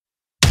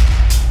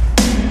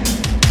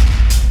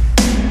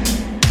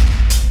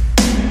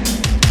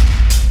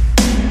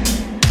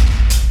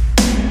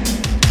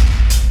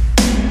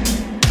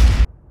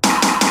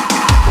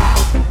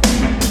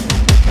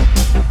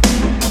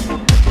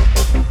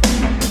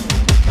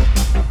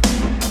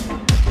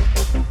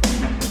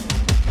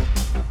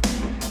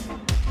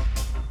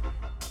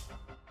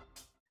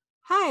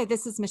Hi,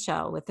 this is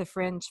Michelle with The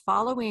Fringe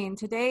Following.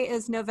 Today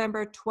is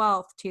November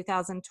 12th,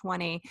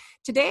 2020.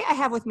 Today I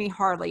have with me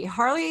Harley.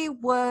 Harley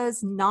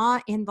was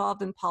not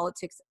involved in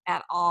politics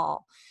at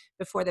all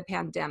before the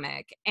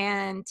pandemic.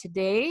 And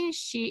today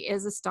she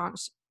is a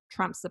staunch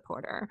Trump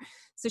supporter.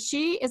 So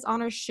she is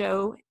on our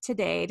show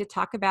today to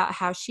talk about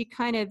how she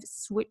kind of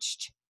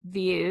switched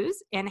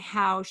views and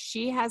how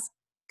she has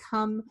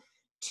come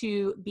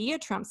to be a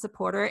Trump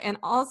supporter, and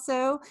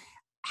also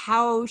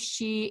how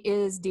she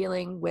is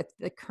dealing with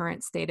the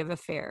current state of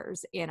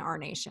affairs in our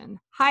nation.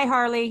 Hi,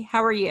 Harley.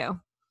 How are you?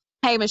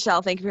 Hey,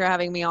 Michelle. Thank you for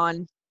having me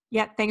on.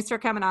 Yeah, thanks for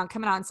coming on.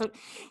 So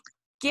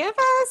give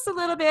us a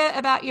little bit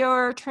about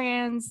your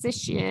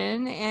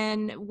transition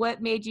and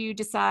what made you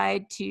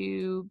decide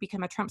to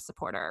become a Trump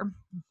supporter.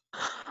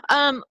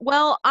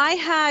 Well, I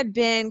had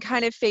been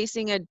kind of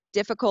facing a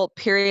difficult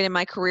period in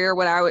my career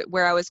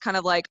where I was kind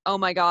of like, oh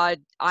my God,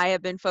 I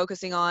have been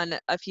focusing on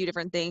a few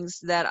different things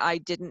that I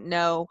didn't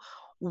know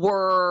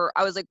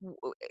I was like,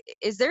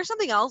 is there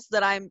something else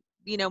that I'm,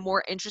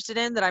 more interested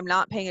in that I'm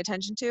not paying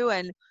attention to?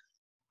 And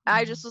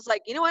I just was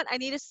like, you know what? I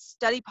need to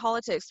study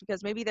politics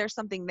because maybe there's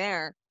something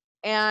there.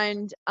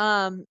 And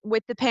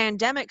with the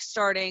pandemic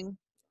starting,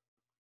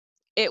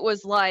 it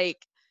was like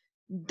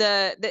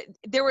it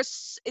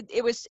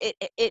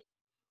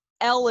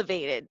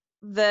elevated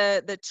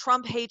the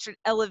Trump hatred,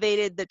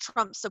 elevated the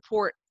Trump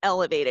support,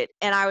 elevated.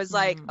 And I was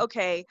like,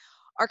 okay,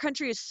 our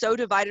country is so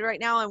divided right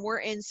now and we're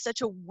in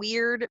such a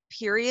weird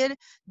period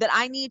that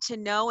I need to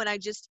know. And I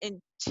just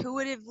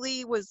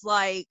intuitively was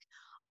like,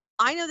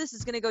 I know this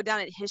is going to go down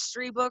in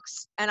history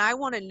books and I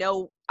want to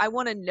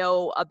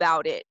know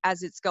about it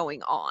as it's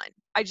going on.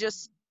 I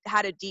just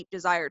had a deep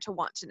desire to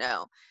want to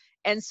know.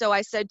 And so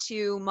I said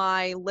to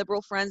my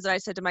liberal friends and I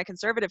said to my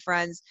conservative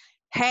friends,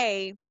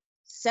 hey,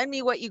 send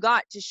me what you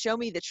got to show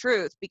me the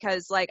truth,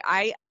 because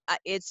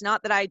it's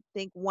not that I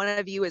think one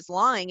of you is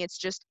lying. It's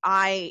just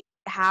I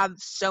have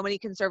so many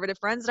conservative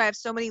friends and I have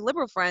so many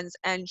liberal friends,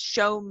 and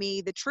show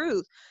me the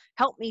truth.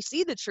 Help me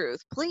see the truth,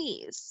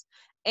 please.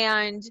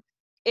 And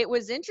it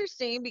was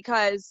interesting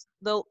because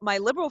my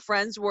liberal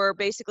friends were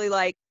basically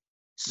like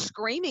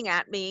screaming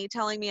at me,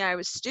 telling me I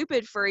was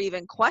stupid for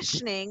even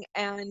questioning,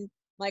 and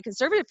my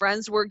conservative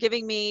friends were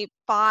giving me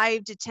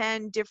 5 to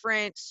 10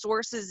 different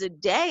sources a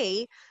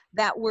day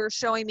that were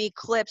showing me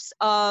clips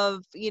of,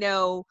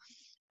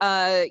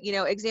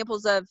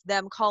 examples of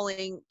them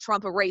calling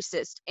Trump a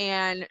racist,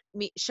 and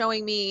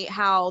showing me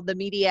how the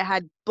media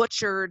had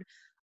butchered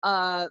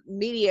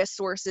media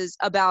sources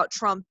about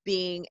Trump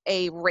being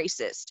a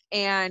racist.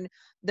 And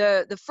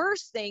the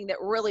first thing that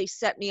really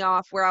set me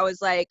off, where I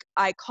was like,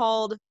 I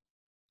called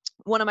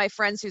one of my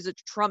friends who's a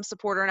Trump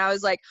supporter, and I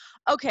was like,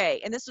 okay,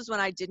 and this was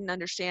when I didn't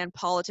understand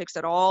politics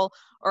at all,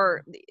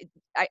 or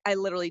I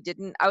literally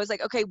didn't. I was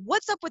like, okay,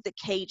 what's up with the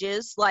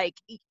cages? Like,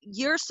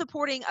 you're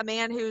supporting a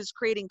man who's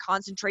creating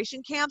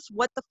concentration camps?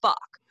 What the fuck?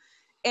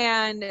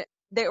 And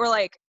they were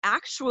like,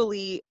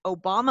 actually,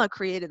 Obama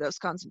created those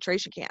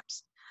concentration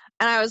camps.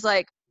 And I was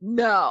like,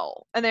 no.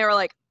 And they were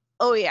like,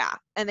 oh yeah.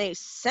 And they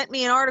sent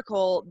me an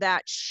article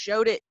that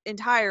showed it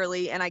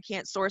entirely, and I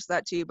can't source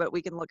that to you, but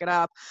we can look it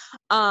up.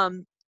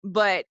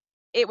 But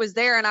it was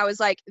there, and I was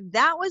like,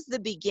 that was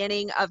the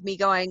beginning of me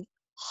going,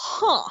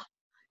 huh.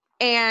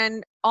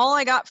 And all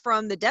I got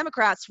from the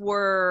Democrats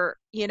were,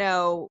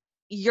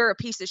 you're a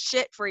piece of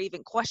shit for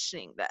even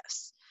questioning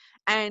this.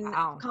 And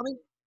Wow.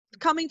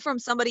 coming from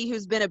somebody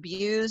who's been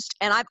abused,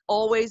 and I've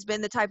always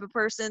been the type of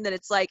person that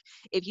it's like,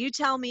 if you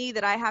tell me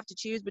that I have to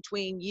choose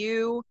between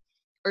you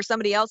or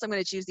somebody else, I'm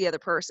going to choose the other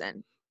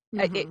person.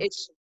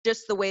 It's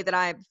just the way that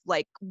I've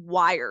like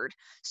wired.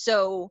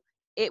 So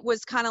it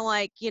was kind of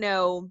like,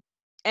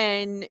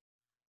 and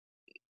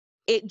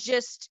it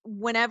just,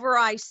 whenever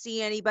I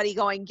see anybody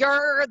going,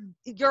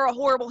 you're a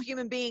horrible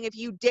human being if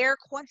you dare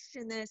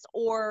question this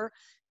or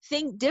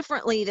think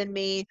differently than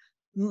me,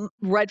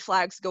 red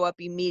flags go up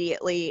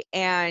immediately.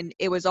 And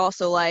it was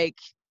also like,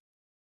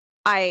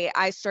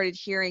 I started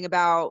hearing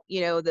about,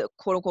 the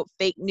quote unquote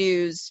fake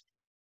news,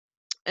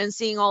 and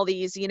seeing all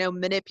these,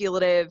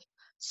 manipulative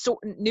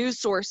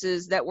news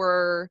sources that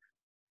were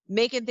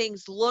making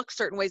things look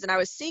certain ways. And I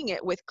was seeing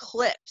it with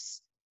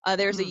clips.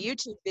 There's a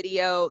YouTube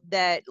video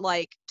that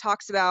like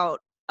talks about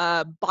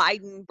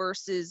Biden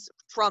versus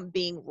Trump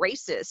being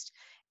racist.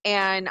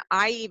 And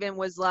I even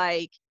was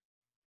like,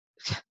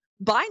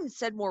 Biden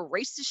said more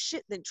racist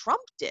shit than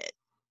Trump did.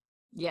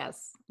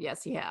 Yes,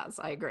 he has.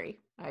 I agree.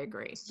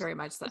 Very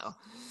much so.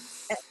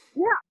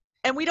 Yeah.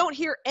 And we don't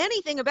hear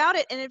anything about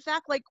it. And in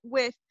fact, like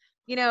with,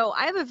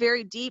 I have a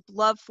very deep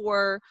love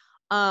for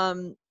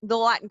the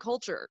Latin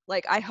culture.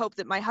 Like, I hope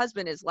that my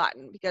husband is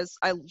Latin because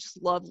I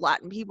just love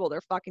Latin people.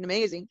 They're fucking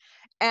amazing.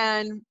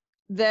 And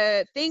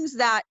the things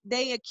that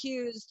they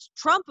accused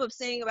Trump of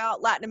saying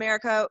about Latin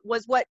America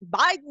was what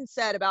Biden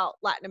said about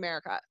Latin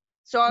America.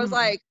 So I was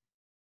like,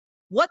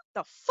 what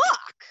the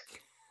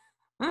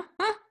fuck?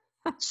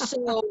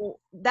 So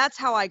that's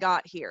how I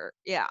got here.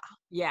 Yeah.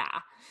 Yeah.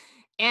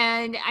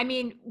 And I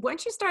mean,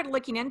 once you started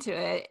looking into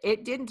it,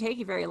 it didn't take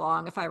you very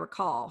long, if I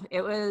recall.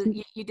 It was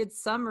you did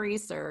some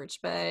research,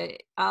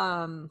 but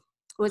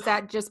was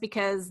that just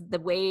because the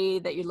way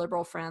that your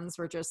liberal friends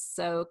were just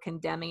so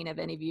condemning of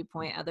any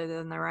viewpoint other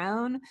than their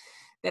own,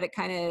 that it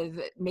kind of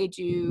made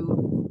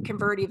you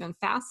convert even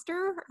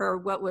faster, or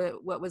what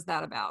was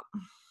that about?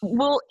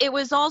 Well, it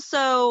was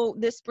also,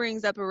 this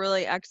brings up a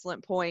really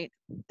excellent point.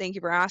 Thank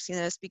you for asking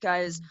this,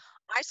 because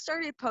I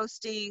started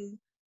posting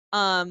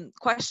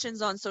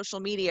questions on social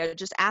media,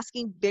 just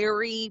asking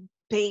very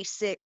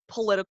basic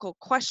political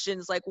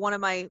questions. Like one of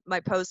my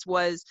posts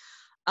was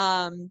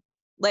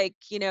like,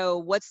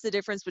 what's the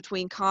difference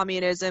between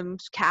communism,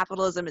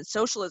 capitalism, and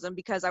socialism?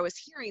 Because I was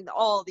hearing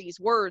all these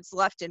words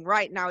left and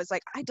right, and I was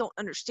like, I don't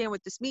understand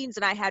what this means.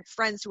 And I had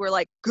friends who were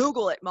like,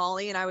 Google it,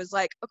 Molly. And I was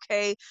like,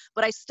 okay,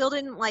 but I still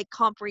didn't like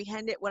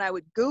comprehend it when I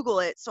would Google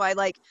it. So I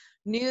like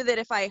knew that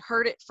if I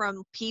heard it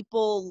from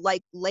people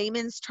like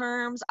layman's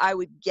terms, I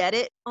would get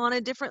it on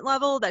a different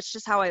level. That's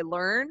just how I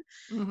learn.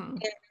 Mm-hmm.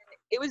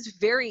 It was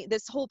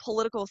this whole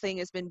political thing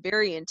has been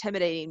very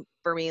intimidating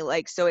for me.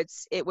 Like, so it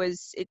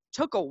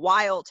took a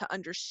while to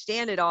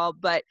understand it all,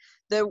 but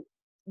the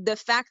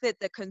fact that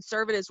the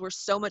conservatives were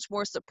so much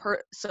more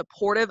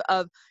supportive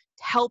of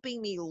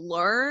helping me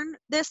learn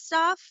this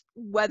stuff,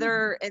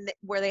 where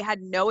they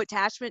had no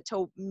attachment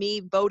to me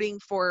voting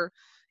for,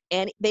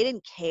 and they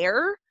didn't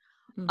care.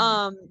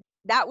 Mm-hmm.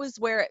 That was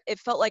where it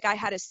felt like I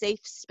had a safe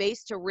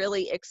space to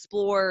really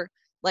explore,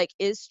 like,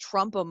 is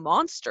Trump a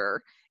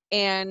monster?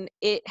 And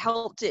it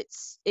helped,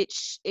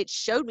 it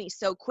showed me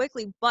so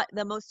quickly. But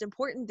the most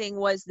important thing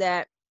was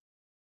that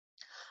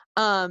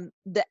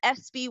the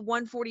SB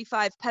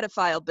 145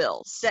 pedophile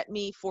bill set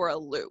me for a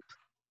loop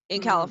in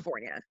Mm.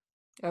 California.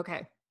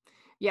 Okay.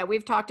 Yeah,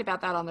 we've talked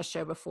about that on the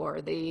show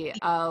before. The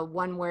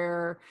one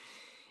where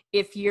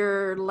if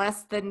you're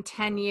less than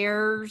 10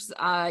 years,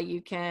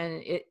 you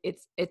can,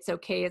 it's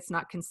okay. It's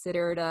not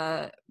considered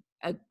a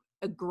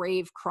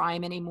grave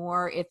crime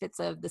anymore if it's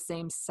of the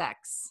same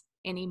sex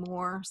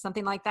anymore,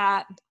 something like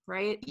that,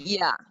 right?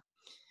 Yeah.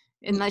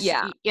 Unless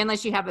Yeah.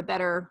 unless you have a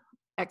better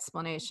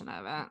explanation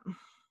of it.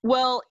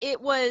 Well,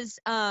 it was,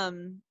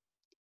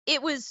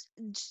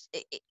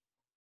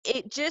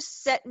 it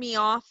just set me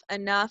off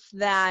enough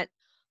that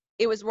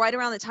it was right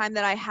around the time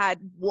that I had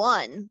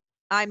won.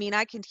 I mean,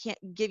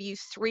 can't give you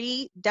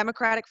 3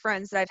 Democratic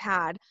friends that I've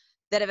had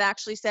that have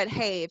actually said,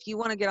 hey, if you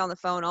want to get on the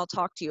phone, I'll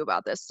talk to you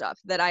about this stuff,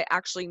 that I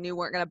actually knew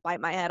weren't going to bite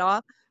my head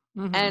off.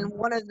 And Mm-hmm.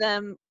 one of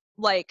them,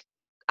 like,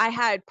 I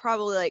had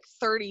probably like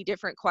 30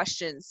 different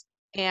questions.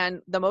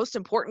 And the most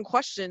important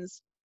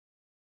questions,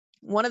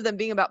 one of them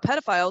being about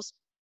pedophiles,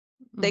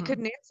 they Mm-hmm.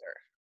 couldn't answer.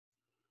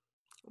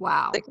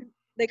 Wow. They,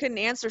 they couldn't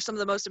answer some of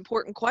the most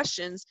important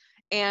questions.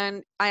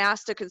 And I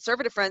asked a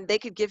conservative friend, they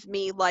could give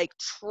me like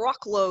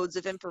truckloads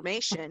of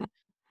information. And it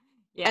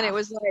Yeah.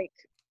 was like,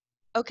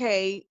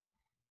 okay,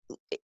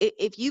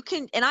 if you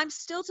can, and I'm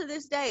still to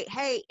this day,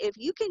 hey, if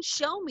you can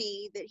show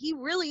me that he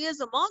really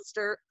is a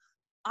monster,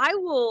 I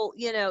will,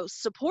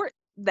 support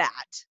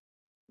that.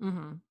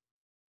 Mm-hmm.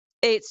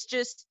 It's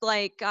just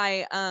like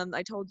I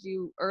told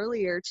you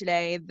earlier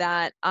today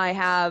that I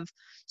have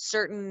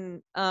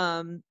certain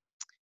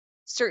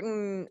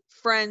certain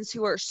friends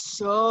who are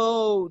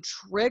so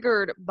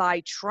triggered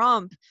by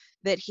Trump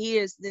that he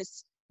is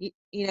this,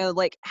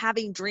 like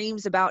having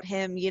dreams about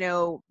him,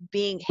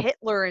 being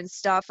Hitler and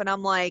stuff. And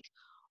I'm like,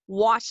 I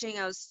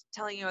was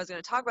telling you I was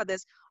going to talk about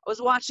this. I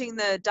was watching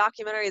the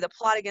documentary, The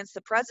Plot Against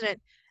the President,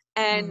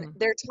 and Mm-hmm.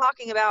 they're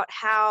talking about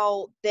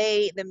how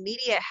the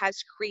media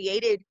has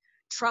created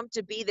Trump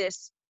to be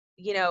this,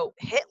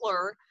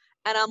 Hitler.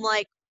 And I'm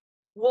like,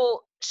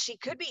 well, she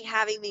could be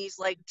having these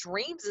like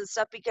dreams and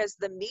stuff because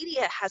the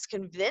media has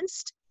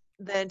convinced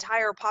the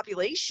entire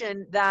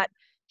population that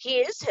he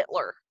is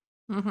Hitler.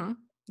 Mm-hmm.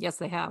 Yes,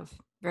 they have.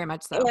 Very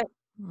much so. And,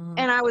 Mm-hmm.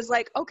 and I was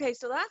like, okay,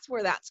 so that's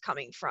where that's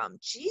coming from.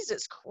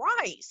 Jesus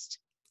Christ.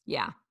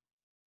 Yeah.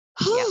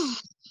 Yeah.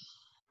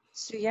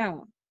 So yeah.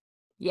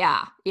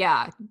 Yeah.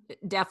 Yeah.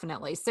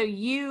 Definitely. So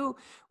you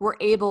were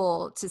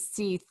able to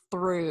see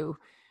through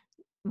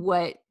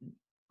what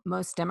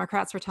most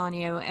Democrats were telling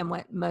you and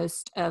what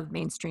most of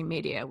mainstream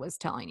media was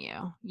telling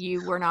you.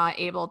 You were not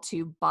able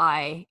to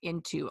buy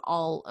into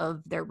all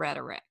of their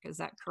rhetoric. Is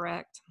that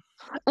correct?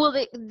 Well,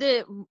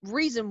 the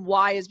reason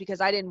why is because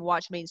I didn't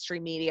watch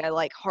mainstream media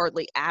like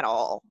hardly at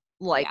all.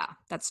 Like Yeah,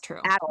 that's true.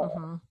 at all.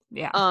 Mm-hmm.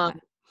 Yeah. Um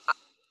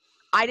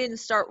I didn't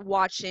start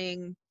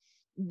watching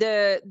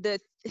the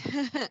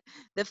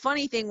the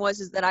funny thing was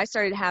is that I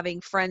started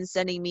having friends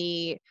sending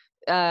me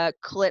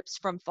clips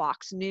from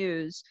Fox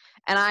News,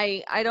 and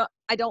I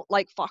don't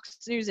like Fox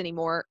News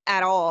anymore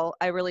at all.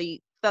 I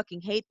really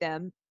fucking hate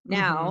them Mm-hmm.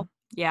 now.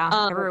 Yeah,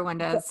 Um everyone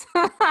but, does.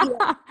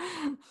 yeah,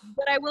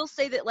 but I will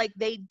say that like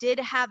they did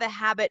have a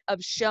habit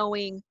of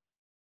showing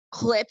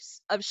clips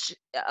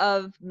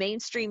of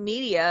mainstream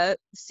media,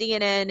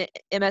 CNN,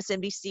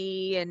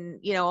 MSNBC, and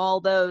all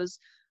those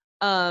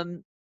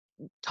um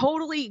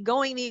totally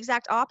going the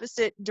exact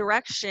opposite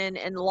direction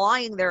and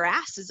lying their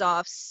asses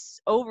off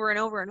over and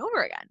over and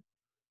over again.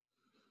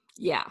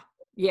 Yeah.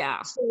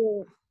 Yeah.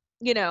 So,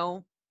 you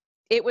know,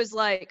 it was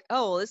like,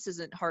 oh, this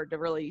isn't hard to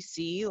really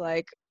see.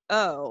 Like,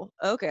 oh,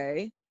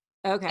 okay.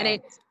 And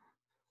Okay.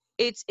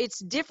 it's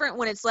different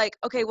when it's like,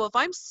 okay, well, if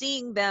I'm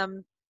seeing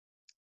them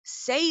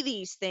say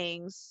these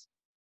things,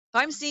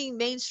 if I'm seeing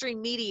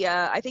mainstream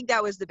media, I think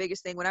that was the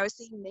biggest thing. When I was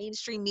seeing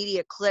mainstream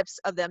media clips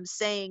of them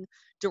saying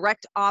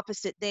direct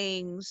opposite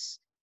things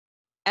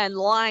and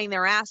lying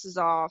their asses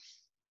off,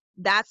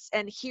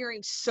 and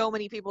hearing so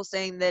many people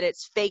saying that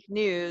it's fake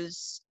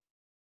news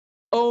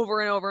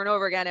over and over and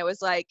over again, it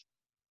was like,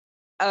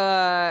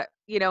 and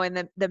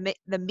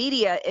the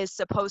media is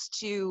supposed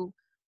to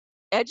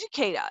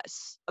educate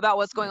us about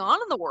what's going Right.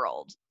 on in the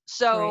world.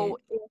 So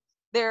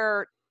Right.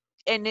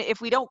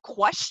 if we don't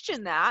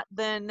question that,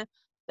 then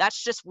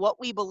that's just what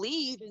we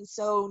believe. And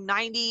so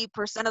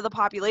 90% of the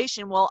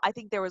population, well, I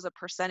think there was a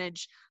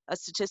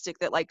statistic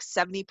that like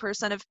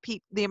 70% of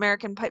the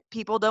American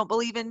people don't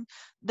believe in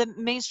the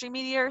mainstream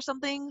media or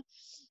something.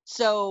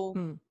 So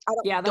Hmm. I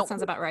Yeah, that don't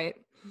sounds about right.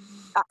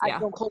 I Yeah.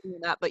 don't quote me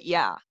on that, but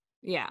yeah.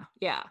 Yeah.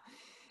 Yeah.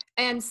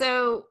 And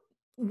so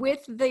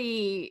with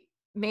the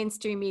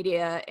mainstream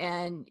media,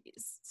 and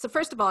so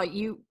first of all,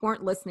 you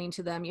weren't listening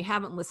to them, you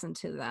haven't listened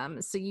to them,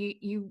 so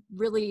you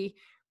really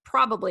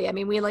probably, I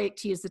mean, we like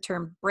to use the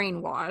term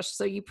brainwash,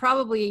 so you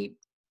probably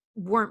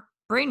weren't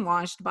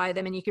brainwashed by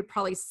them, and you could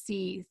probably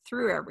see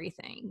through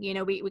everything.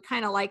 We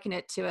kind of liken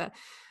it to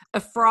a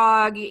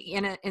frog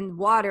in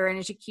water, and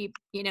as you keep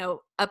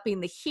upping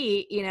the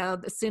heat,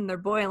 soon they're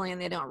boiling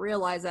and they don't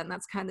realize that. And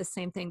that's kind of the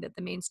same thing that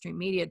the mainstream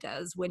media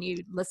does. When you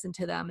listen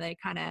to them, they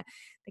kind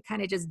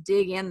of just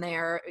dig in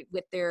there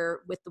with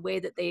the way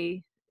that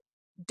they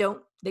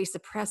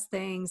suppress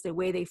things, the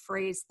way they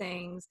phrase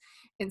things.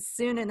 And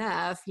soon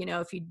enough,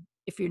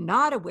 if you're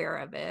not aware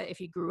of it,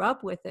 if you grew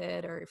up with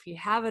it, or if you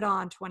have it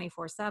on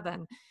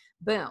 24/7,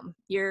 boom,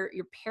 you're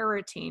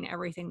parroting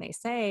everything they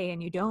say,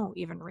 and you don't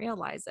even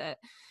realize it.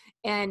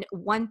 And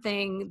one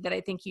thing that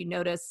I think you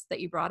noticed that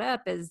you brought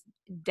up is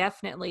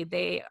definitely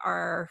they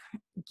are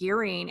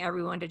gearing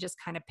everyone to just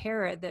kind of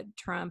parrot that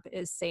Trump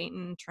is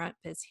Satan, Trump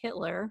is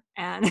Hitler,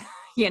 and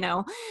you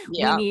know, we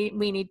Yeah.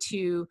 need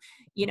to,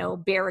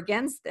 bear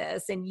against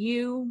this. And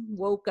you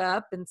woke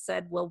up and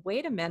said, well,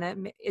 wait a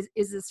minute,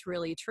 is this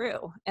really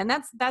true? And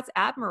that's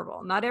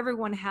admirable. Not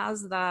everyone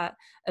has that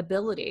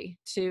ability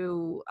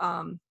to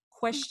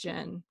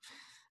question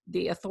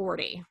the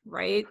authority,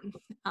 right?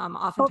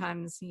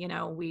 Oftentimes,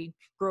 we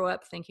grow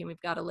up thinking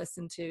we've got to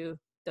listen to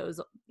those,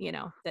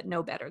 that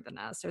know better than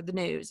us, or the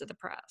news or the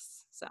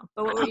press. So,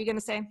 but what were you going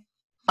to say?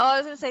 Oh, I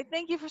was gonna say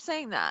thank you for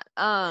saying that.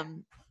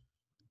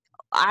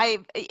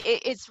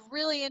 It's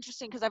really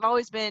interesting because I've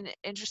always been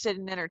interested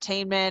in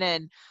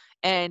entertainment,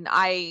 and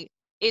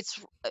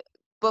it's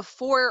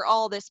before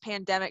all this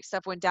pandemic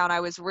stuff went down,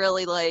 I was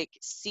really like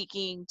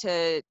seeking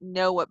to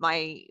know what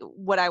my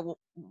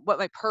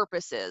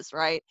purpose is,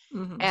 right?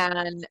 Mm-hmm.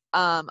 And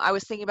I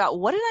was thinking about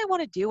what did I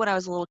want to do when I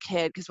was a little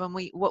kid? Because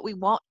what we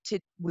want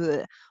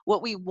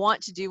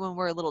to do when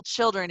we're little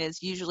children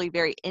is usually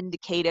very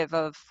indicative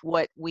of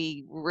what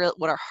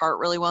what our heart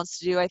really wants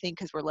to do. I think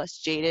because we're less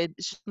jaded.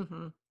 It's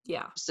Mm-hmm.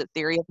 Yeah. just a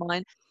theory of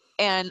mine.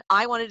 And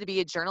I wanted to be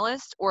a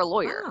journalist or a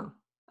lawyer. Oh.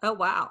 Oh,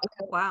 wow.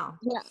 Wow.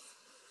 Yeah,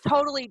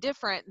 totally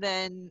different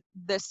than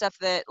the stuff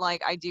that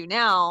like I do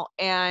now.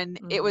 And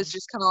it was Mm-hmm.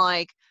 just kind of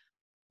like,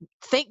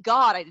 thank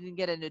God I didn't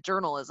get into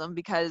journalism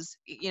because,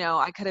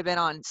 I could have been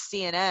on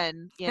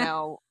CNN,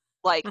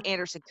 like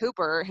Anderson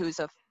Cooper, who's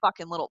a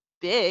fucking little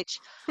bitch.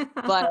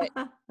 But,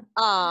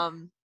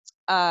 um,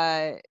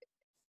 uh,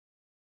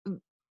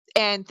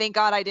 and thank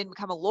God I didn't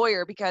become a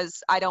lawyer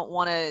because I don't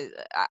want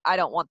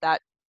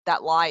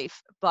that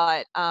life.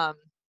 But,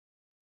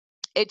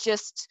 it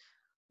just,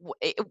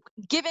 it,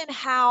 given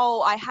how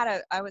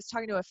I was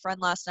talking to a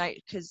friend last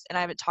night and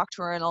I haven't talked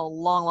to her in a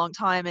long, long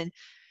time. And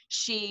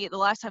the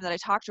last time that I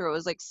talked to her, it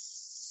was like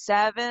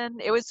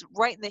it was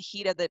right in the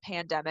heat of the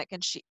pandemic.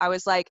 And I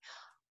was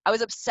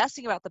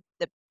obsessing about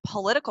the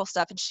political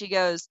stuff. And she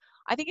goes,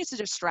 I think it's a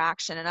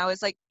distraction. And I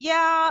was like,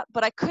 yeah,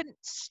 but I couldn't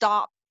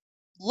stop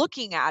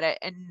looking at it.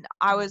 And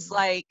I was Mm-hmm.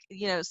 like,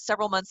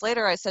 several months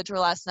later, I said to her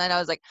last night, I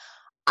was like,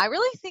 I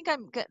really think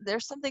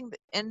there's something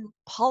in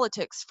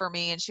politics for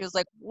me. And she was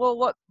like,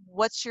 well,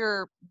 what's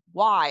your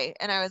why?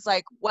 And I was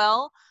like,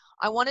 well,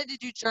 I wanted to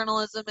do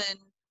journalism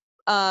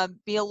and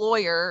be a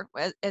lawyer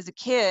as a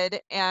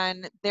kid.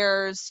 And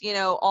there's,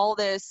 all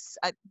this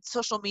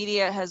social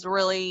media has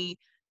really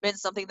been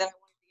something that I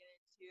wanted to get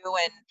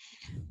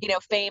into.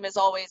 And, fame has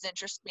always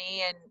interested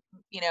me. And,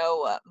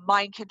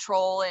 mind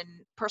control and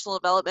personal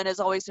development has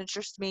always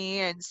interested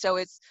me. And so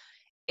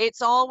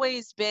it's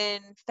always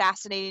been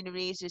fascinating to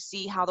me to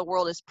see how the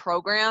world is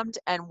programmed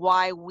and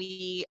why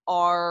we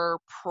are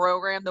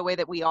programmed the way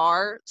that we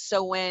are.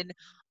 So when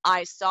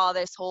I saw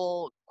this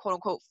whole quote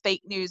unquote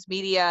fake news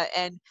media,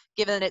 and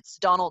given it's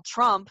Donald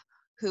Trump,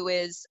 who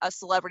is a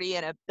celebrity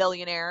and a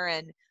billionaire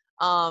and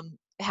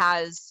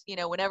has,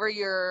 whenever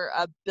you're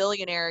a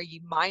billionaire,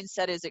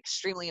 mindset is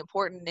extremely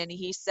important. And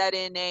he said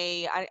in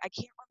I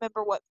can't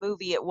remember what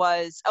movie it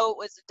was. Oh, it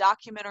was a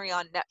documentary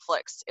on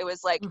Netflix. It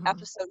was like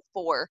episode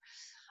 4,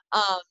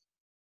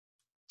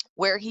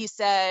 where he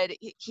said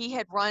he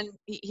had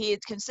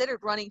considered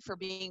running for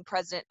being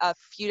president a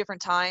few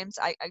different times.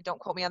 I don't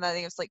quote me on that. I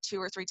think it was like 2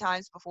 or 3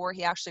 times before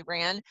he actually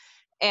ran.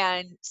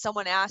 And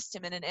someone asked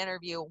him in an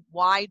interview,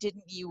 why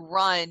didn't you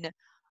run?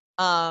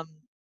 And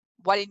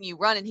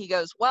he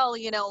goes, well,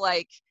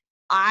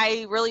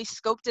 I really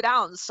scoped it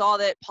out and saw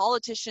that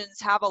politicians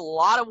have a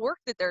lot of work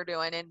that they're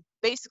doing. And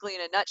basically,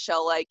 in a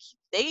nutshell, like,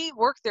 they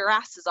work their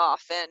asses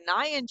off, and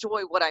I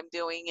enjoy what I'm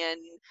doing.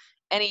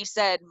 And he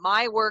said,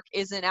 my work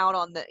isn't out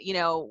on the,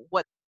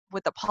 what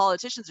the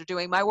politicians are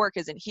doing. My work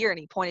isn't here. And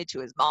he pointed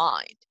to his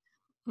mind.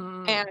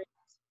 And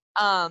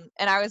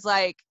I was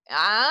like,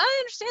 I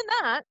understand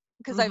that,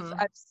 because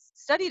I've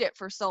studied it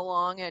for so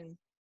long. And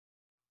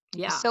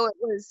so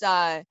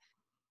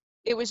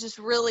it was just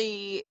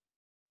really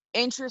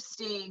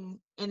interesting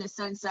in the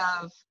sense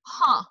of,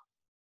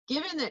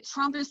 given that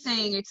Trump is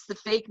saying it's the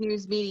fake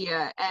news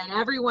media and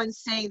everyone's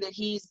saying that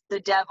he's the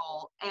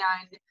devil,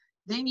 and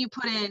then you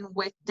put in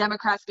with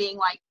Democrats being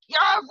like, you're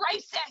a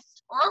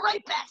racist or a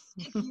rapist,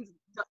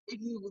 if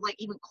you like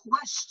even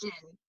question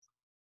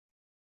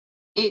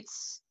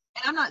it's,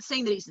 and I'm not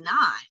saying that he's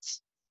not,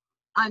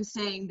 I'm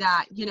saying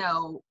that,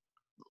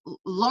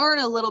 learn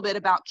a little bit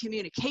about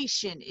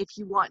communication if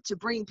you want to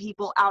bring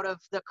people out of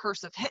the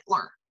curse of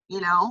Hitler,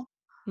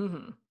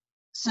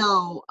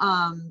 So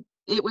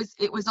it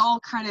was all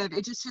kind of,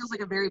 it just feels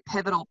like a very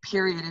pivotal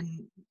period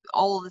in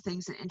all of the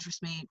things that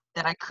interest me,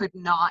 that I could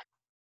not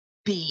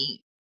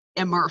be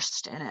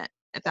immersed in it,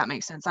 if that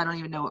makes sense. I don't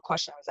even know what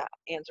question I was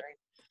answering.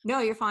 No,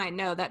 you're fine.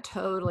 No, that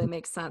totally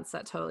makes sense.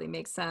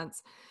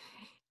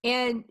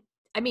 And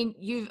I mean,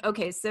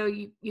 so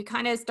you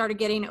kind of started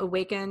getting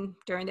awakened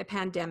during the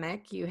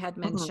pandemic, you had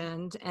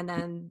mentioned, and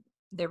then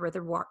there were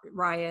the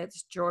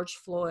riots, George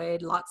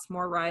Floyd, lots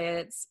more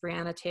riots,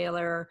 Breonna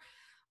Taylor.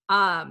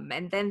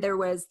 And then there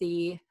was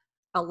the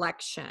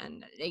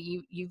election.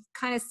 You've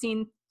kind of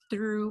seen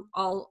through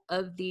all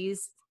of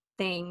these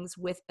things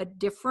with a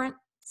different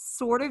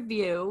sort of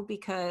view,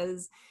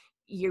 because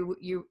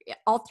you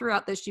all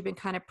throughout this, you've been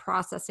kind of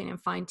processing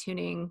and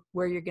fine-tuning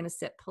where you're going to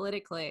sit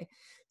politically.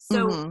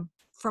 So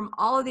from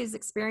all of these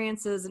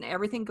experiences and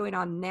everything going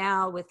on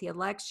now with the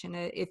election,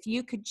 if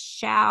you could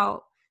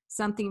shout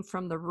something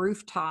from the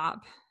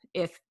rooftop,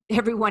 if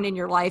everyone in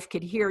your life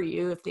could hear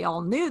you, if they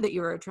all knew that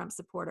you were a Trump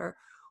supporter,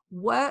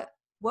 what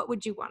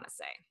would you want to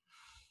say?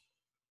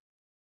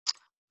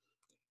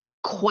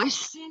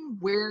 Question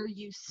where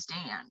you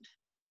stand.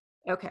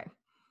 Okay.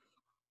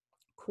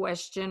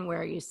 Question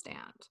where you stand.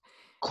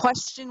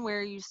 Question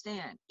where you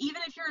stand,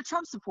 even if you're a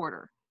Trump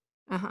supporter.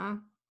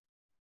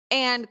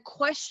 And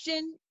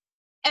question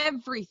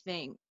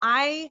everything.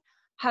 I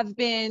have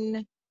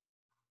been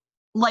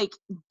like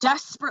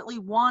desperately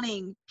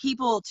wanting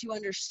people to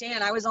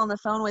understand. I was on the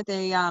phone with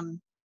a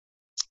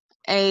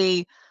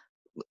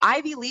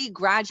Ivy League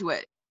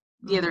graduate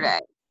the other day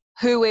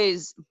who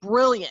is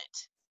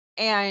brilliant,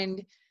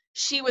 and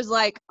she was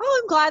like,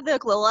 oh, I'm glad the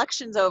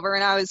election's over.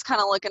 And I was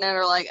kind of looking at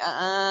her like,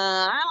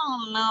 I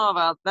don't know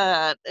about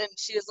that. And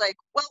she was like,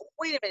 well,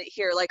 wait a minute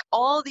here. Like,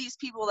 all these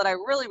people that I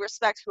really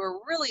respect who are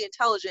really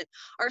intelligent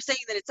are saying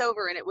that it's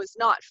over and it was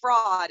not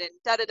fraud and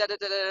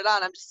da-da-da-da-da-da-da.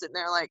 And I'm just sitting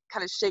there like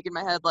kind of shaking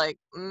my head like,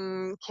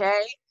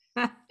 okay.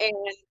 And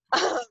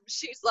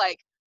she's like,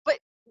 but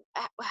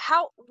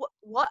how,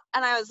 what?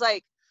 And I was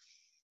like,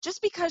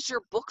 just because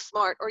you're book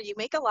smart or you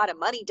make a lot of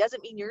money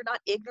doesn't mean you're not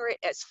ignorant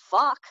as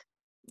fuck.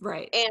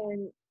 Right.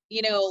 And,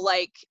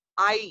 like,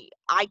 I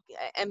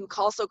am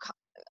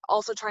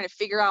also trying to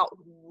figure out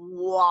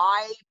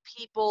why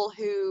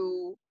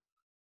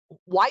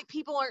white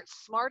people aren't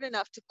smart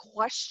enough to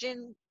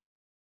question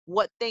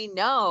what they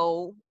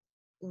know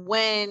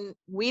when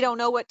we don't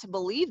know what to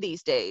believe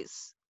these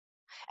days.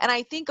 And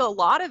I think a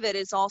lot of it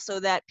is also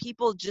that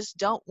people just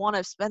don't want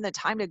to spend the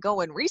time to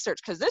go and research,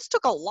 because this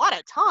took a lot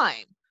of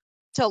time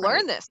to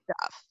learn this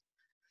stuff.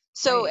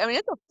 So, I mean,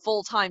 it's a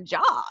full-time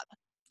job.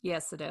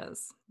 Yes, it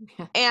is.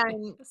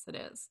 And yes, it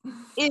is.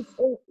 It's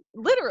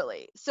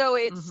literally, so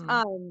it's,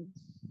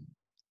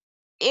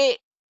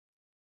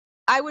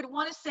 I would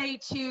want to say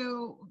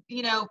to,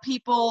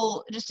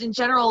 people just in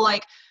general,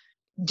 like,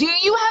 do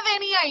you have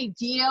any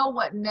idea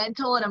what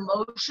mental and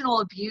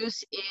emotional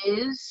abuse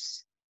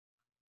is?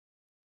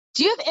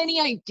 Do you have any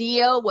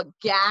idea what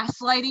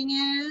gaslighting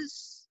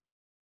is?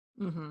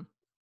 Do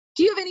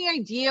you have any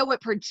idea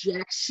what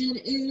projection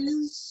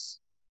is?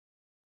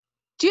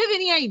 Do you have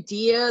any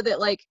idea that,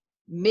 like,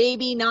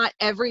 maybe not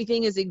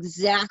everything is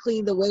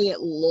exactly the way it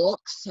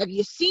looks? Have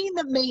you seen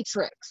The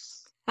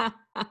Matrix? I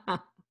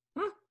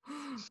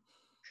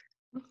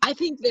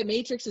think The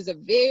Matrix is a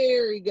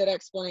very good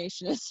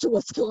explanation as to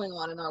what's going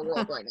on in our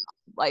world right now.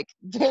 Like,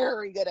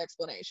 very good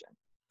explanation.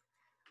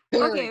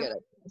 Very good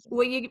explanation.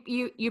 Well,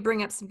 you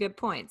bring up some good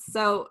points.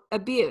 So,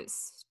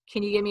 abuse.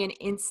 Can you give me an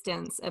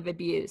instance of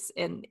abuse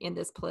in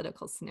this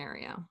political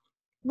scenario?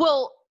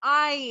 Well,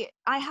 I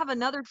have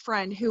another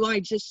friend who I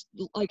just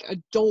like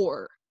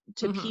adore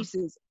to Mm-hmm.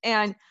 pieces,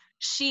 and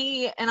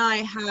she and I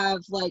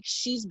have like,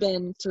 she's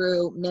been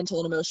through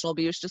mental and emotional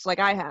abuse just like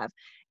I have,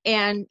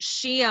 and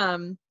she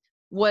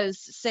was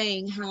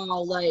saying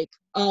how like,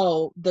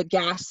 oh, the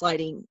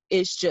gaslighting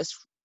is just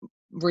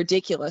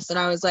ridiculous, and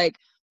I was like,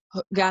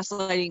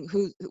 gaslighting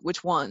who,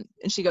 which one?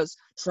 And she goes,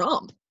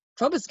 Trump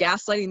is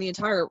gaslighting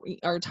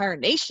our entire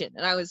nation.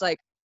 And I was like,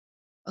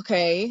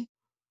 okay,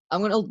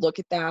 I'm going to look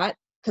at that,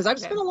 because I've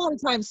Okay. spent a lot of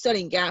time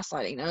studying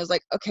gaslighting. And I was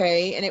like,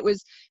 okay. And it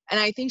was, and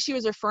I think she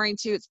was referring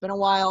to, it's been a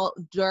while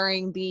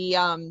during the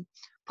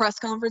press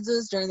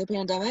conferences during the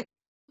pandemic,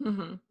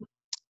 Mm-hmm.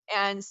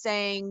 and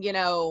saying,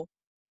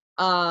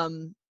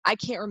 I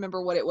can't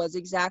remember what it was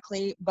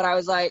exactly, but I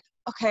was like,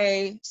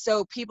 okay,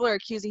 so people are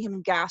accusing him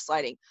of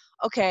gaslighting.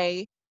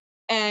 Okay.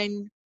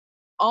 And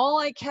all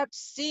I kept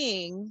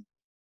seeing,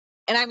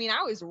 and I mean,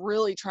 I was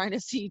really trying to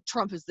see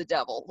Trump as the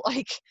devil,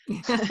 like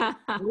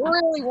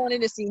really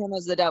wanted to see him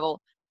as the devil.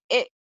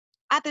 It,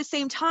 at the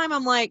same time,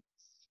 I'm like,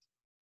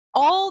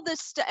 all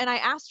this stuff, and I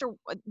asked her,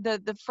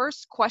 the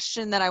first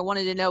question that I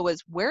wanted to know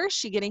was, where is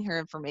she getting her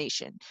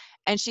information?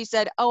 And she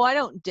said, oh, I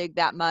don't dig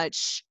that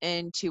much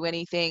into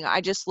anything.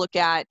 I just look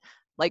at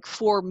like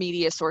 4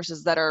 media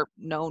sources that are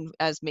known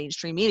as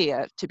mainstream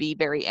media to be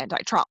very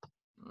anti-Trump.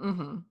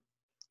 Mm-hmm.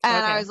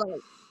 And I Okay. was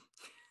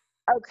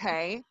like,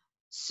 okay,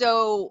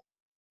 so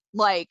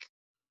like,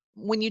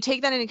 when you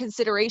take that into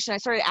consideration, I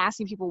started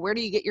asking people, where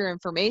do you get your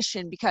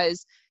information?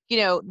 Because,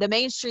 the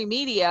mainstream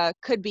media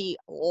could be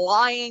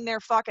lying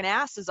their fucking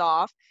asses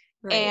off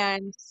Right.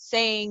 and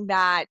saying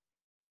that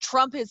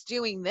Trump is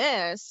doing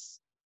this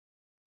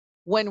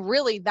when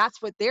really that's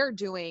what they're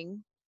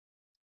doing,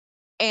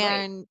 Right.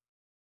 and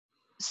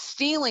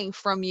stealing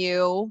from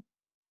you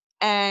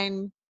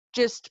and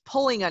just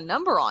pulling a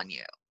number on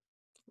you.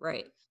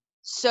 Right. Right.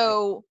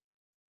 So,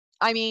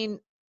 I mean,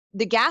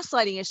 the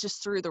gaslighting is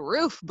just through the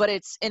roof, but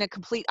it's in a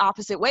complete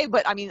opposite way.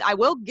 But I mean, I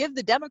will give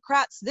the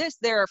Democrats this.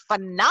 They're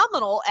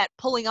phenomenal at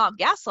pulling off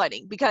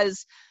gaslighting,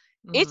 because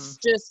Mm-hmm. it's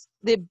just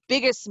the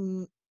biggest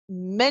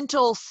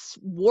mental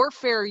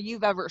warfare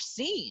you've ever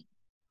seen,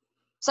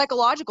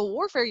 psychological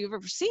warfare you've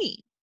ever seen.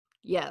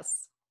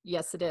 Yes.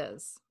 Yes, it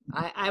is.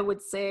 I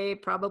would say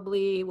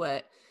probably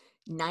what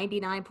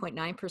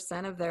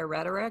 99.9% of their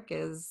rhetoric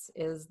is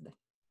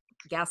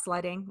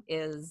gaslighting,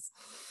 is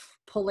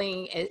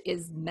pulling,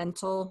 is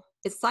mental,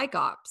 it's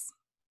psychops,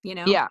 you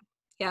know? Yeah.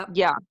 Yep.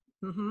 Yeah.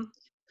 Mm-hmm.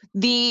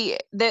 The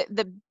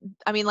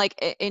I mean, like,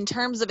 in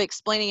terms of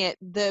explaining it,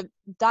 the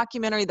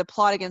documentary, The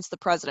Plot Against the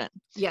President.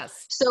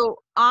 Yes. So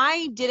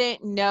I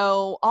didn't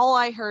know, all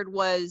I heard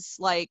was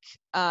like,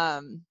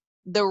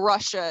 the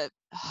Russia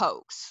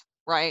hoax,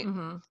 right?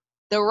 Mm-hmm.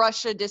 The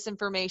Russia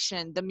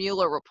disinformation, the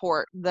Mueller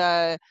report,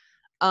 the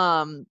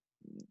um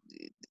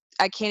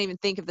I can't even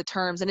think of the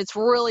terms, and it's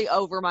really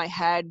over my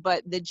head,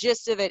 but the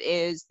gist of it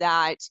is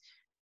that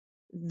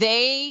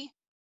they,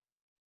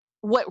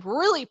 what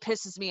really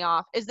pisses me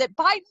off is that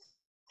Biden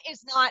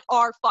is not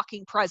our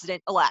fucking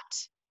president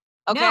elect.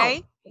 No,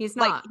 Okay? he's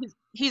Like, not.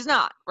 he's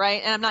not,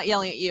 right? And I'm not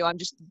yelling at you, I'm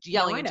just No,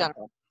 yelling I in know.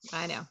 general.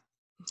 I know.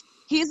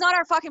 He's not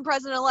our fucking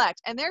president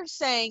elect. And they're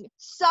saying,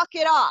 suck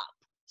it up.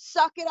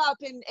 Suck it up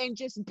and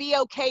just be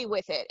okay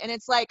with it. And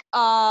it's like,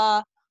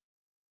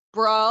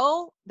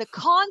 bro, the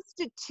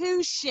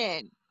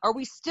Constitution. Are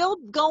we still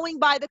going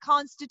by the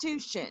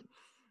Constitution?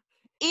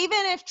 Even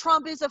if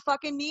Trump is a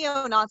fucking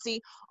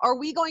neo-Nazi, are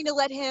we going to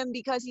let him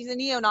because he's a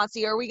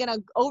neo-Nazi? Or are we going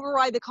to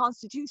override the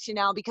Constitution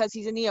now because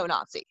he's a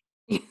neo-Nazi?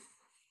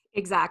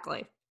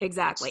 Exactly.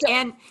 Exactly. So,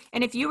 And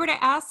if you were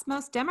to ask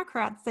most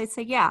Democrats, they'd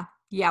say, yeah,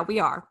 yeah, we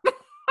are.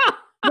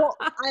 well,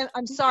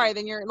 I'm sorry,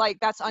 then you're like,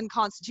 that's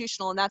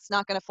unconstitutional and that's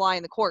not going to fly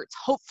in the courts,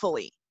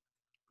 hopefully,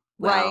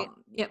 right?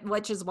 Well,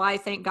 which is why,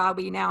 thank God,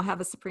 we now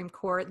have a Supreme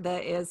Court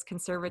that is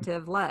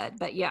conservative led.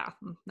 But yeah,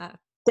 Yeah,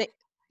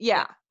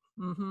 yeah.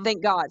 Mm-hmm.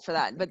 thank God for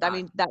that. Thank But I God.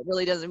 mean, that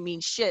really doesn't mean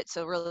shit.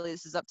 So really,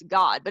 this is up to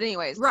God. But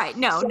anyways, Right.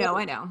 No, so no,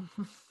 I know.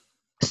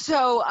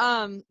 so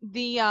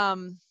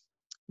the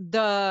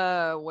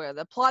where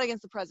the Plot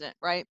Against the President,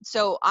 right?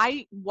 So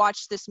I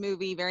watched this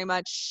movie very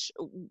much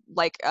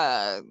like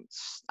a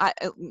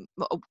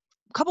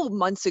couple of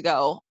months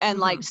ago, and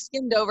like Mm-hmm.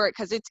 skimmed over it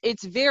because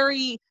it's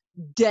very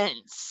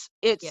dense.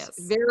 It's Yes.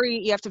 very,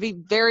 you have to be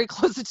very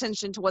close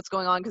attention to what's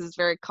going on because it's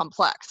very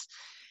complex.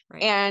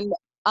 Right. And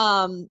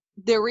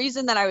the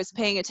reason that I was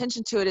paying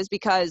attention to it is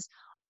because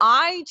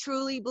I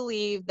truly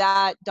believe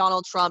that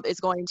Donald Trump is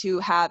going to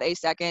have a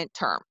second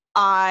term.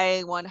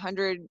 I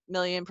 100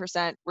 million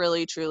percent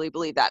really truly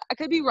believe that. I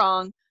could be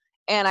wrong,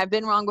 and I've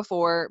been wrong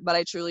before, but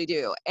I truly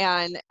do.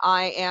 And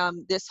I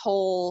am, this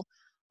whole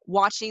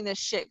watching this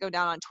shit go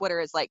down on Twitter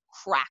is like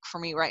crack for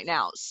me right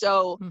now.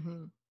 So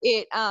Mm-hmm.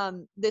 it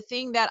the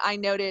thing that I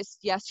noticed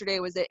yesterday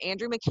was that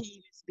Andrew McCabe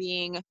is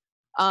being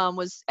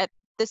was at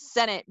the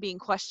Senate being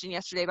questioned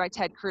yesterday by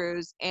Ted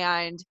Cruz,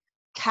 and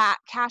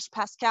Kash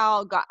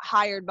Pascal got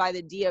hired by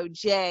the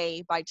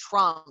DOJ by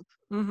Trump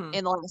Mm-hmm.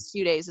 in the last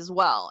few days as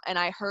well. And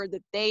I heard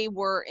that they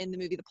were in the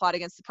movie The Plot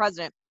Against the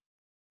President.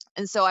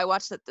 And so I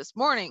watched that this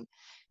morning,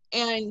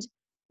 and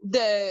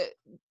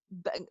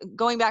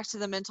going back to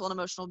the mental and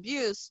emotional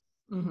abuse,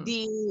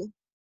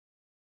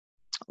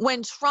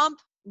 when Trump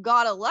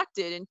got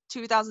elected in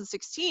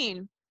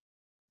 2016,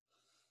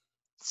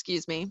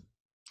 excuse me,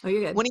 oh,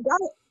 you're good.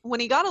 When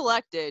he got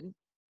elected,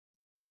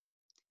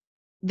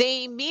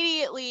 they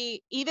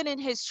immediately, even in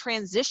his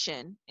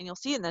transition, and you'll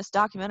see in this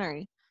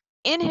documentary,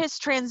 in his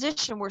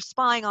transition, were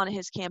spying on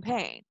his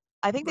campaign.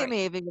 I think they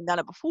may have even done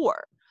it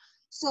before.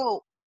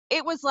 So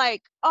it was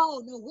like,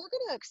 oh no, we're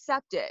going to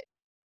accept it.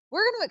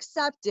 We're going to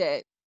accept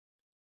it,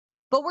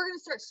 but we're going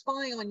to start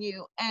spying on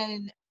you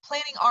and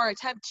planning our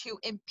attempt to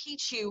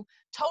impeach you,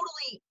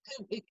 totally,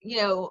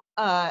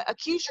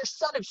 accuse your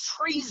son of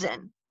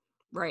treason.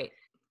 Right.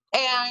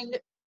 And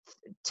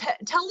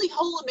tell the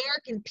whole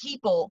American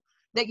people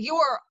that you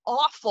are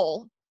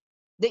awful,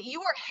 that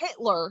you are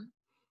Hitler,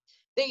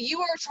 that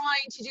you are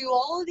trying to do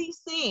all of these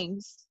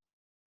things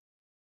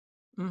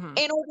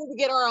in order to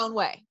get our own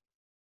way.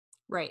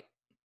 Right.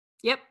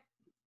 Yep.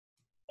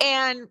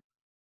 And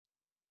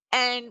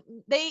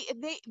they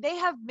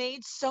have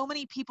made so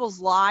many people's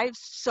lives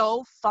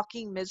so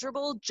fucking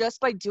miserable just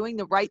by doing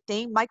the right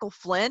thing. Michael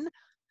Flynn,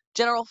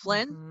 General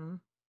Flynn.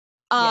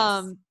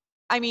 Yes.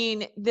 I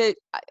mean,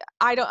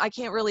 I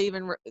can't really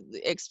even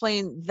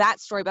explain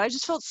that story, but I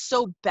just felt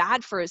so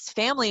bad for his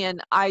family,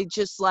 and I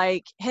just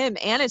like him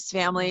and his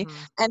family.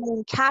 And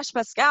then Kash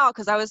Pascal,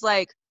 because I was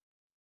like,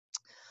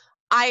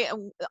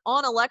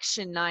 on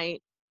election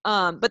night,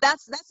 but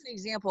that's an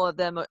example of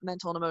the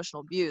mental and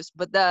emotional abuse.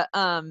 But the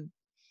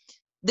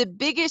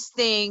biggest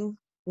thing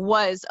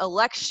was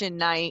election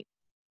night,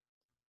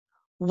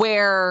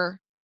 where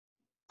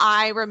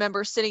I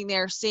remember sitting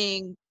there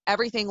seeing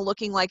everything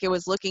looking like it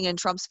was looking in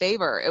Trump's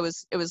favor. It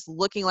was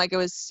looking like it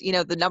was,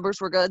 the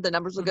numbers were good. The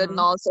numbers were good. And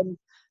all of a sudden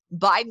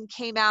Biden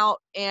came out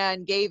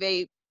and gave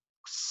a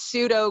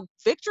pseudo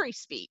victory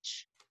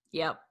speech.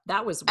 Yep.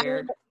 That was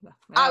weird.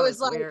 I was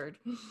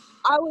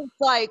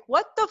like,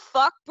 what the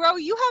fuck, bro?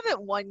 You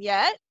haven't won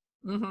yet.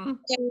 And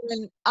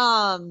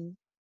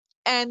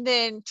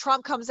then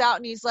Trump comes out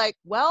and he's like,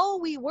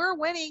 well, we were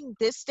winning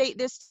this state,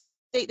 this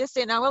state, this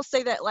state. And I will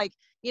say that, like,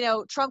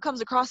 Trump comes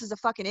across as a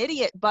fucking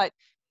idiot, but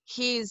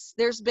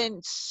there's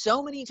been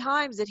so many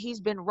times that he's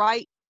been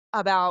right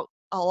about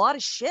a lot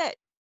of shit.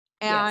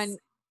 And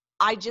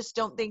I just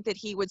don't think that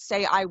he would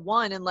say I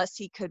won unless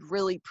he could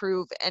really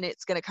prove, and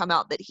it's going to come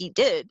out that he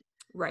did.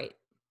 Right.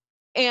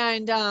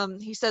 And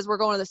he says, we're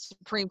going to the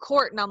Supreme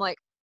Court. And I'm like,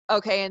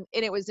 okay. And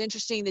it was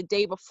interesting. The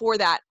day before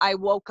that, I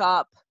woke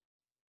up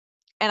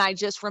and I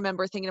just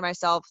remember thinking to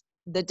myself,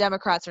 the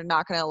Democrats are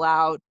not going to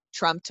allow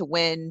Trump to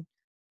win,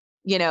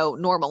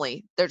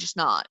 normally. They're just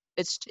not.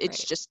 It's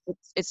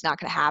not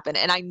going to happen.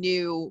 And I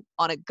knew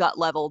on a gut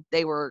level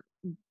it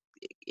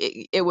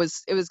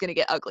was going to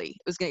get ugly.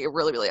 It was going to get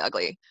really, really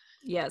ugly.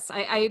 Yes,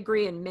 I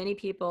agree. And many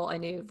people I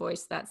knew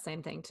voiced that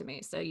same thing to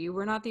me. So you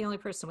were not the only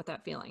person with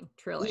that feeling,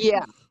 truly.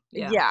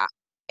 Yeah.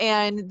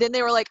 And then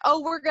they were like,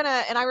 oh,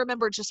 and I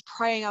remember just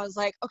praying. I was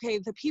like, okay,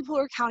 the people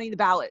who are counting the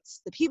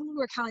ballots,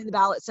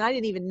 and I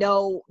didn't even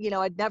know,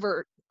 I'd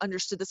never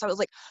understood this. I was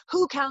like,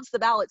 who counts the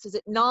ballots? Is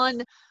it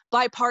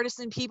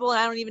non-bipartisan people? And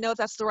I don't even know if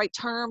that's the right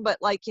term, but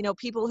like,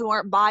 people who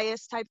aren't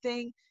biased type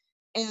thing.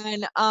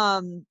 And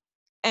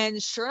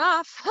sure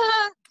enough,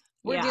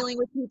 we're dealing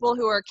with people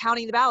who are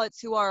counting the ballots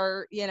who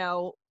are,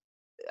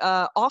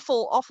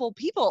 awful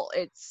people,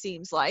 it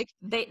seems like.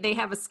 They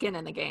have a skin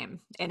in the game,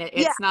 and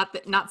it's not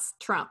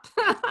Trump.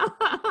 But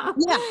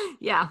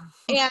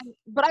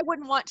I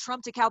wouldn't want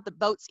Trump to count the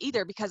votes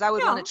either, because I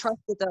would want to trust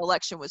that the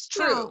election was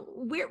true. No,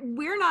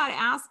 we're not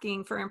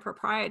asking for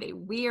impropriety.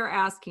 We are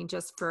asking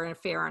just for a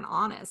fair and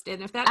honest.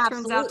 And if that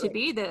turns out to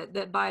be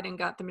that Biden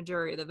got the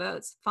majority of the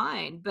votes,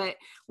 fine. But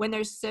when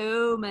there's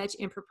so much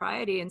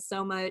impropriety and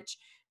so much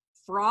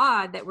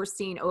fraud that we're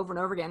seeing over and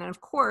over again, and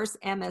of course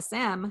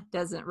MSM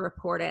doesn't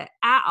report it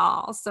at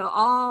all, so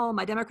all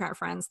my Democrat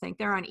friends think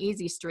they're on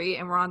easy street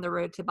and we're on the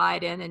road to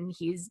Biden, and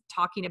he's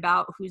talking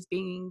about who's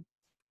being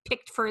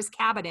picked for his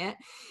cabinet,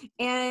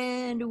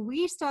 and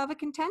we still have a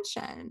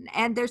contention,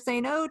 and they're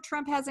saying, oh,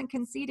 Trump hasn't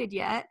conceded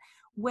yet.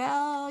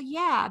 Well,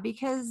 yeah,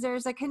 because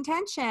there's a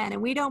contention,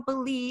 and we don't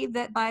believe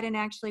that Biden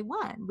actually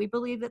won. We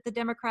believe that the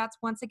Democrats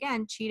once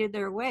again cheated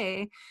their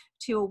way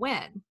to a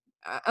win.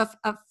 A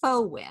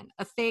faux win,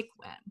 a fake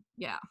win.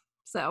 Yeah.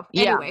 So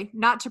anyway,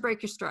 not to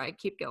break your stride,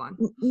 keep going.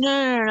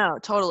 No,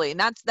 totally. And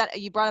that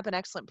you brought up an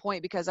excellent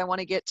point, because I want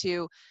to get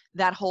to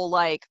that whole,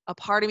 like, a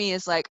part of me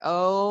is like,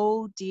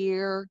 oh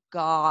dear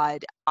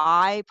God,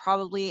 I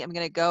probably am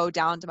going to go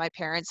down to my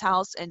parents'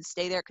 house and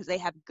stay there because they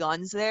have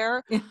guns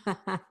there.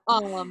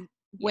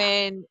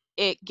 When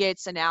it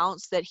gets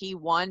announced that he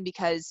won,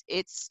 because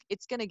it's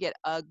going to get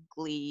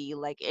ugly.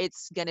 Like,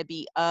 it's going to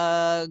be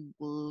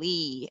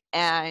ugly,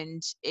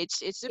 and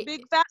it's a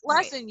big fat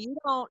lesson. You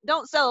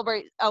don't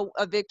celebrate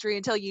a victory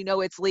until you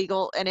know it's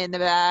legal and in the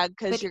bag,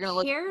 because you're going to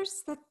look.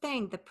 Here's the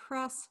thing, the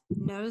press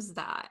knows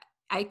that.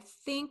 I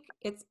think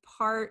it's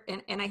part,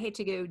 and I hate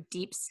to go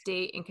deep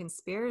state and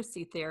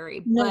conspiracy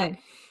theory, but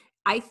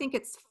I think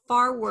it's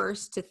far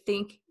worse to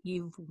think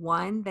you've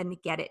won than to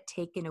get it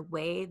taken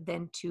away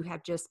than to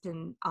have just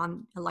been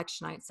on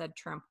election night said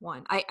Trump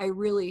won. I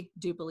really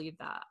do believe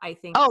that. I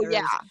think Oh yeah.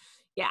 there's,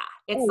 yeah,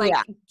 it's Oh like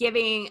yeah.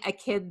 giving a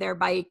kid their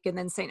bike and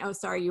then saying, oh,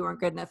 sorry, you weren't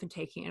good enough and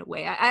taking it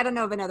away. I don't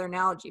know of another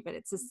analogy, but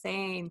it's the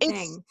same It's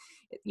thing.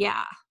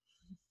 Yeah.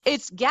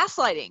 it's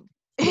gaslighting.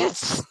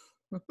 Yes.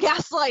 It's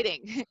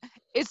gaslighting.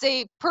 It's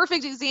a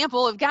perfect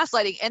example of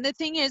gaslighting. And the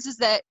thing is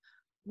that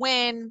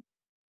when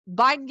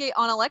Biden gave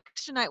on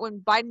election night, when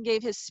Biden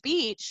gave his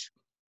speech,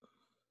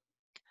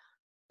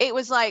 it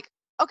was like,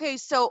 okay,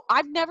 so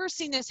I've never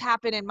seen this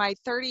happen in my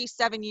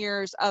 37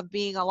 years of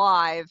being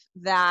alive,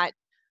 that,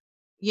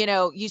 you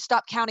know, you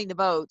stop counting the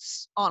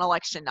votes on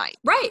election night.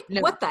 Right.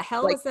 No, What the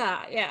hell like, is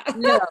that? Yeah.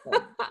 no.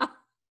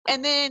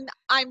 And then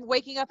I'm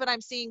waking up and I'm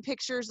seeing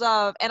pictures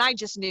of, and I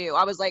just knew,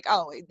 I was like,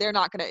 oh, they're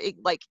not going to,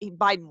 like,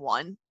 Biden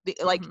won,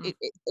 like Mhm.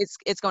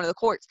 it's going to the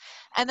courts.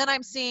 And then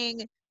I'm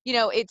seeing, you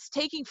know, it's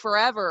taking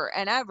forever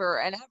and ever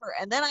and ever.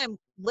 And then I'm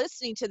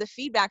listening to the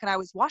feedback, and I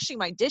was washing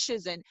my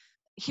dishes and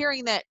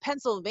hearing that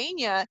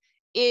Pennsylvania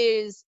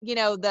is, you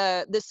know,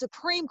 the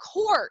Supreme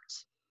Court,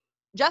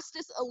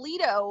 Justice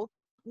Alito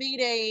made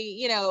a,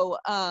 you know,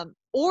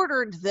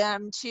 ordered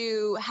them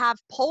to have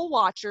poll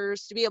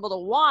watchers to be able to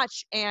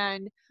watch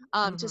and to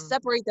Mhm.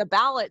 separate the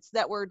ballots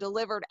that were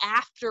delivered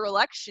after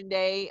election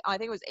day. I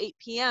think it was 8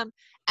 p.m.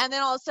 And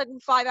then all of a sudden,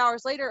 5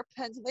 hours later,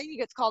 Pennsylvania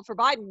gets called for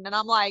Biden. And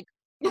I'm like,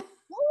 what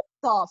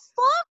the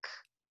fuck?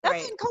 That's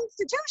Right.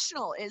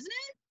 unconstitutional, isn't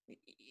it?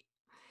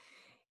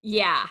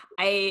 Yeah,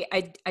 I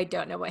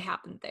don't know what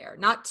happened there.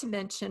 Not to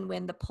mention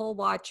when the poll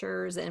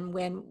watchers and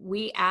when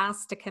we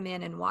asked to come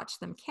in and watch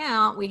them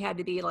count, we had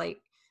to be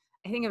like,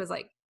 I think it was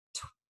like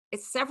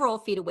it's several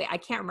feet away. I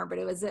can't remember,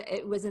 but it was a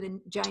 20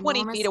 feet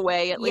ginormous,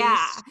 away at yeah.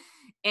 least.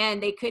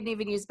 And they couldn't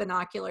even use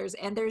binoculars.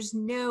 And there's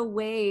no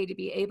way to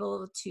be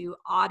able to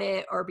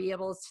audit or be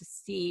able to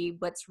see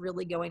what's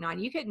really going on.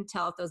 You couldn't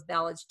tell if those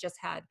ballots just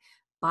had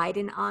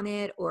Biden on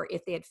it, or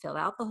if they had filled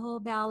out the whole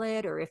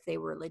ballot, or if they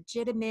were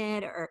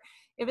legitimate, or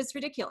it was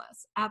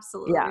ridiculous,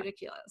 absolutely Yeah.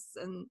 ridiculous.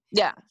 And,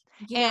 Yeah.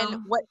 you And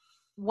know, what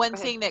one go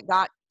ahead. thing that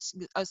got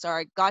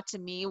to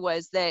me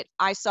was that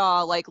I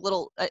saw like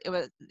little it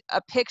was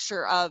a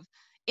picture of,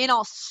 in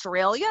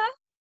Australia,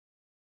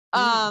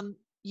 Mm,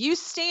 you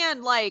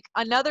stand like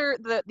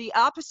the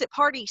opposite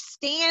party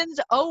stands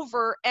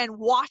over and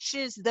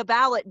watches the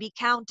ballot be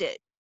counted.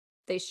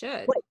 they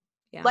should. Like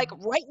Yeah. like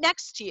right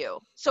next to you.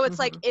 So it's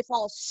like, Hmm. if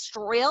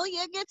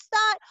Australia gets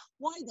that,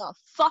 why the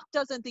fuck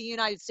doesn't the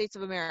United States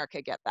of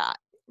America get that?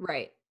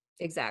 Right.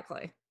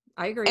 Exactly.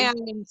 I agree.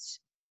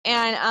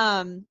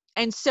 And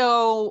and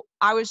so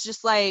I was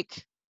just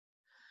like,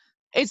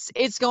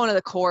 it's going to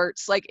the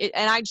courts, like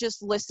and I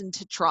just listened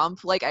to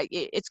Trump, like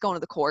it's going to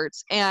the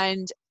courts.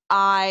 And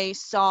I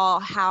saw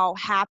how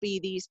happy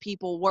these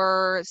people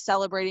were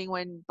celebrating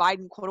when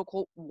Biden, quote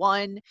unquote,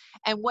 won.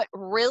 And what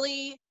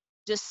really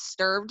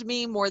disturbed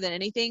me more than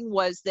anything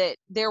was that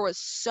there was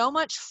so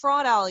much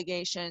fraud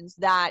allegations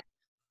that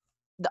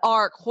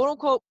our quote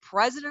unquote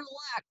president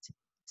elect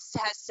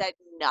has said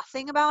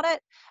nothing about it,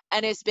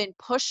 and has been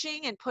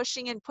pushing and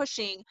pushing and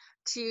pushing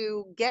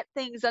to get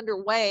things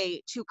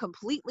underway to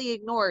completely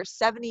ignore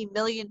 70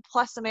 million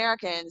plus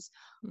Americans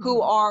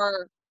who Hmm.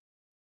 are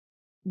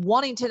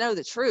wanting to know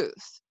the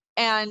truth.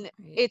 And Right.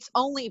 it's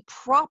only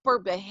proper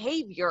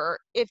behavior,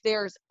 if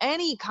there's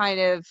any kind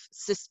of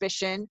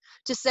suspicion,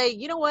 to say,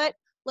 you know what,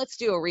 let's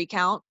do a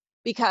recount,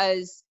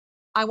 because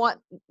I want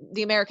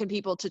the American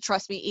people to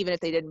trust me even if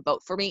they didn't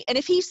vote for me. And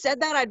if he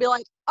said that, I'd be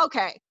like,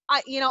 okay,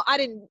 I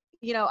didn't,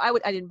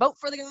 I didn't vote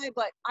for the guy,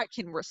 but I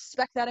can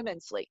respect that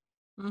immensely.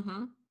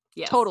 Hmm.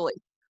 Yes. Totally.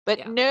 But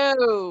Yeah.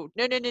 no,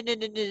 no, no, no, no,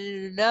 no, no,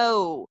 no,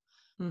 no.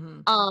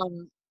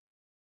 Hmm.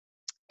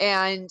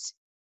 And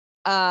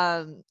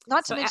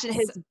not to So, mention so,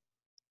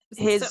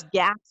 so, his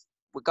gas.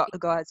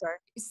 Go ahead, sorry.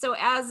 so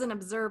as an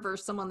observer,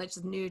 someone that's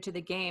just new to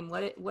the game,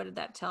 what did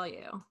that tell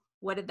you?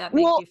 What did that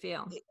make Well, you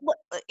feel?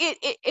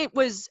 it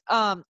was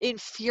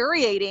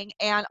infuriating,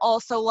 and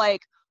also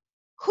like,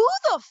 who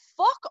the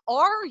fuck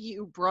are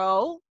you,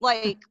 bro?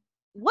 Like,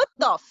 what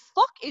the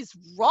fuck is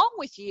wrong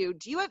with you?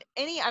 Do you have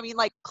any, I mean,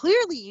 like,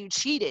 clearly you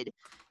cheated,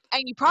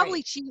 and you Right.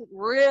 probably cheated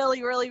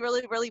really, really,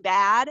 really, really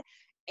bad.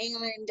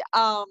 And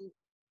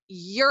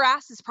your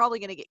ass is probably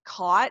going to get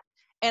caught,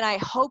 and I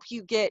hope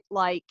you get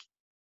like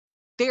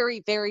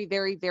very, very,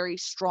 very, very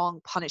strong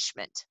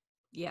punishment.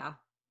 Yeah.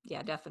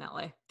 Yeah,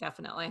 definitely.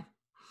 Definitely.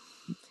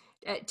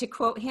 To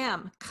quote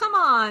him, come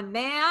on,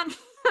 man.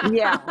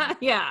 Yeah,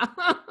 Yeah.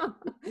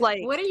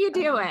 like, What are you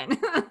doing?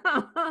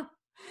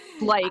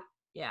 like,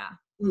 Yeah.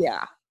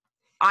 yeah.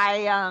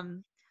 I uh,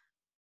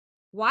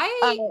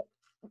 Why?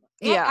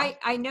 yeah.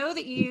 I know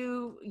that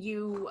you're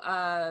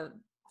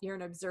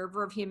an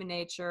observer of human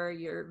nature.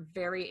 You're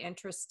very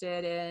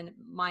interested in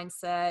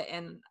mindset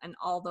and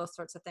all those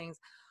sorts of things.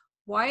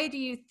 Why do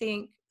you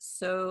think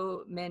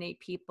so many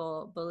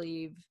people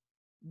believe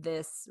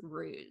this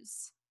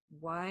ruse?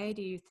 Why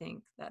do you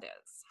think that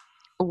is?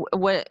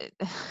 What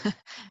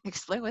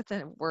explain what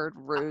the word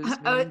ruse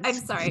Oh, means. I'm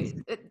sorry.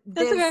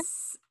 That's okay.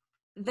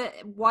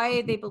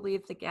 Why they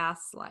believe the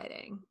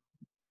gaslighting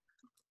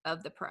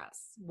of the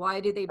press. Why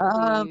do they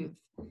Um, believe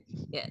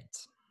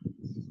it?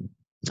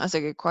 that's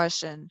a good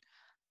question.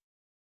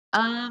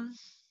 Um,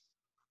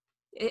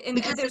 And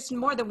because there's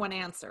more than one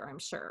answer, I'm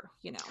sure,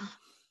 you know.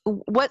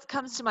 what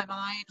comes to my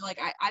mind, like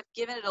I've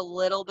given it a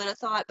little bit of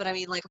thought, but I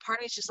mean, like a part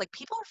of me is just like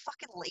people are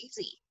fucking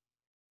lazy,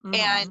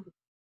 and Mm-hmm.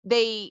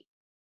 they,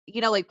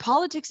 like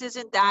politics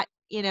isn't that,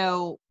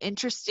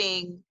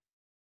 interesting,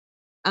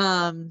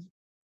 um,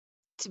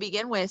 to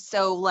begin with.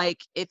 So like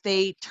if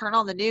they turn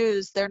on the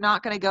news, they're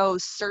not going to go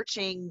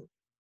searching.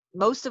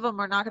 Most of them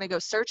are not going to go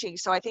searching.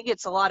 So I think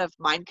it's a lot of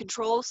mind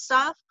control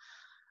stuff.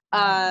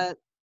 Mm-hmm. Uh,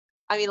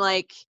 I mean,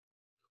 like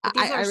But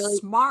these I are really,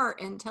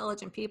 smart,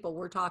 intelligent people.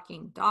 We're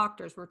talking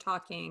doctors, we're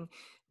talking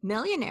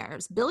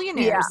millionaires, yeah,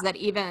 billionaires that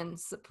even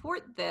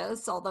support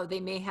this, although they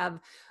may have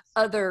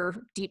other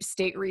deep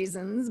state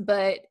reasons.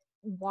 But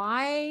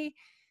why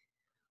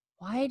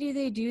why do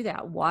they do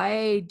that?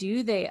 Why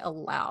do they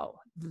allow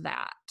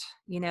that?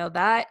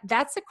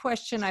 That's a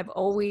question I've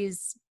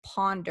always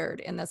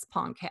pondered in this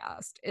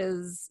podcast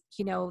is,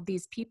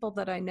 these people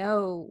that I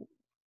know,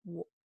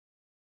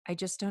 I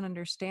just don't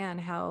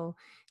understand how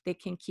they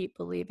can keep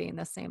believing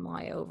the same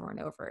lie over and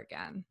over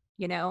again.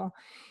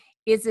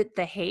 Is it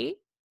the hate?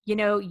 You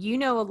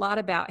know a lot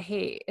about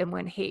hate and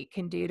when hate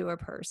can do to a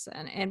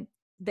person. And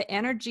the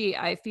energy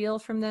I feel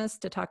from this,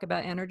 to talk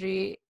about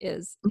energy,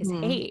 is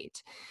mhm,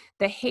 hate.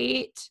 The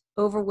hate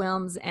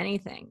overwhelms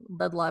anything,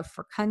 the love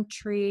for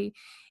country.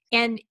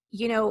 And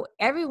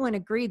everyone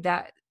agreed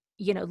that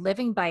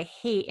living by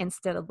hate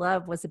instead of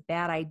love was a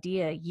bad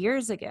idea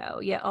years ago.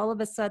 Yet all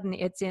of a sudden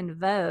it's in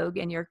vogue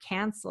and you're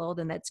canceled,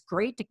 and that's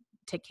great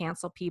to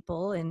cancel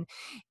people and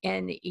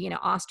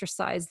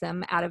ostracize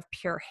them out of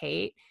pure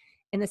hate.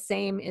 And the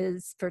same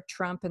is for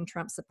Trump and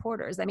Trump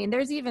supporters. I mean,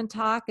 there's even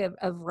talk of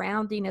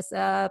rounding us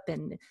up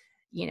and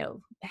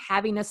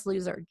having us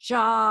lose our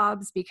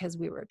jobs because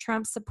we were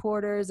Trump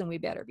supporters, and we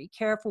better be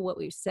careful what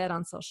we've said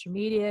on social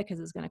media because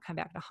it's going to come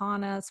back to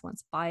haunt us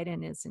once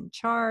Biden is in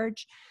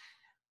charge.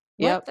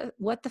 yep,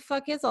 What the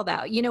fuck is all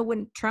that?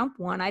 When Trump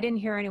won, I didn't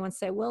hear anyone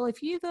say, well,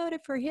 if you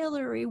voted for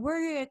Hillary, we're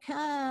going to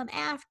come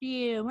after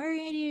you, and we're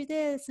going to do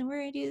this and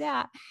we're going to do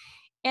that.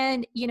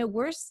 And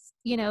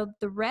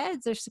the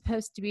Reds are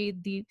supposed to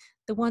be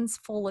the ones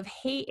full of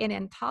hate and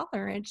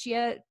intolerance,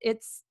 yet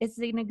it's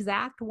an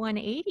exact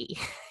 180.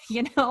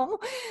 you know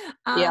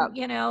yep,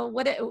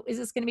 what is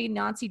this going to be?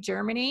 Nazi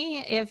Germany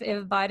if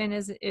Biden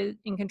is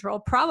in control?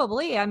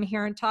 Probably. I'm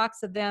hearing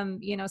talks of them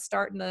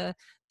starting the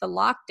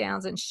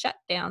lockdowns and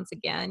shutdowns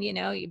again.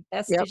 You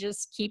best to yep,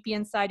 just keep you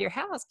inside your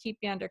house, keep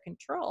you under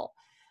control.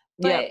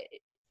 yep. But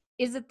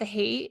is it the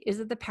hate? Is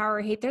it the power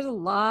of hate? There's a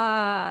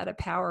lot of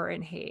power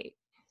in hate.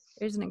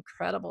 There's an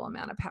incredible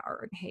amount of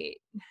power in hate.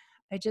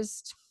 I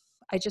just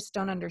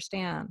don't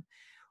understand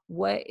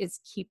what is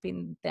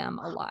keeping them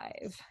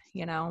alive.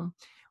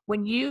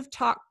 When you've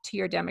talked to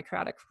your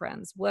Democratic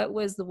friends, what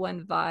was the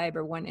one vibe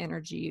or one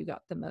energy you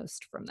got the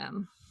most from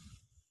them?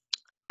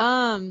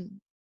 Um,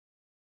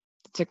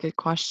 it's a good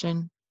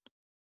question.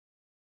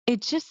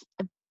 It's just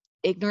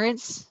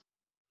ignorance,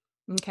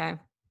 Okay.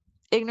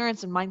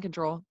 ignorance and mind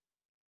control.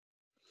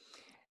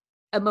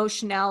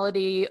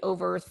 Emotionality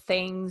over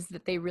things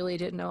that they really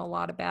didn't know a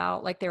lot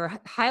about. Like, they were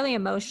highly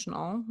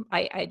emotional.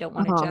 I don't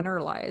want to Uh-huh.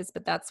 generalize,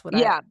 but that's what I,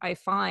 Yeah, I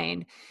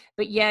find.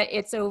 But yet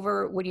it's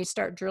over when you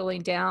start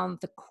drilling down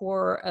the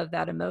core of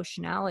that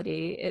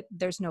emotionality,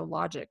 there's no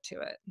logic to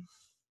it.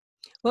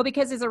 Well,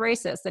 because he's a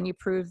racist, then you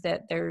prove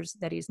that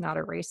he's not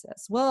a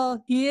racist.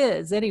 Well, he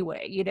is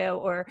anyway,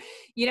 or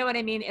you know what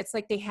I mean? It's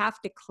like they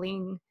have to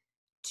cling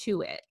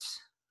to it.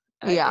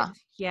 yeah.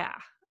 Yeah.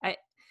 I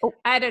Oh,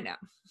 I don't know.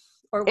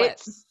 Or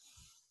what?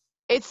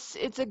 it's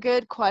it's a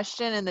good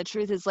question, and the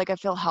truth is, like, I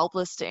feel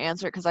helpless to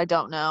answer it because I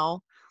don't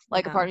know.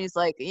 Like, a Yeah. part of me is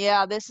like,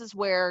 yeah, this is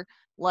where,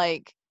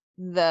 like,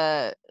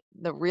 the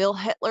the real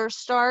Hitler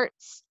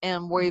starts,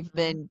 and we've Hmm.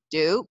 been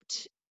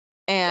duped,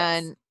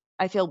 Yes. and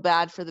I feel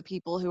bad for the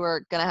people who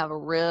are gonna have a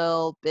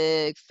real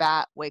big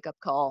fat wake-up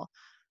call.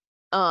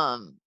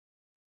 Um,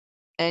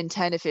 and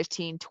 10 to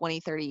 15, 20,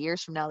 30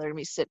 years from now, they're gonna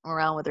be sitting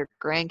around with their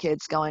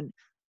grandkids going,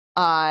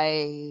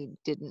 I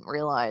didn't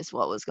realize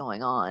what was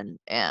going on,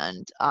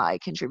 and I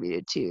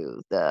contributed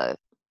to the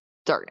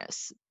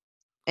darkness.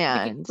 We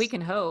can And we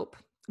can hope.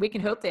 We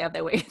can hope they have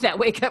that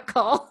wake up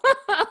call.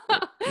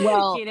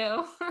 well, you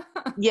know.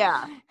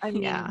 yeah, I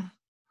Yeah.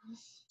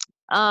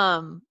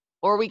 mean,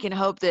 or we can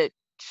hope that,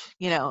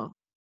 you know,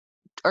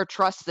 or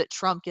trust that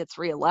Trump gets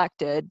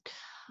reelected.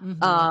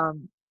 Hmm.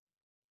 Um,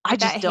 I But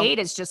that just don't. hate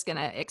is just going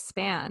to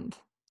expand.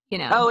 You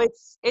know. Oh,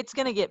 it's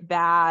gonna get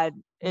bad.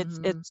 It's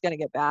Hmm. it's gonna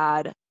get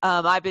bad.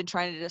 I've been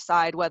trying to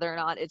decide whether or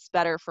not it's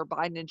better for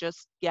Biden to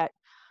just get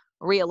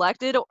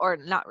reelected or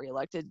not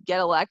reelected, get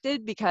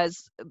elected,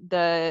 because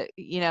we're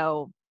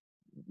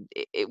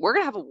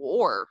gonna have a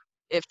war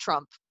if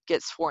Trump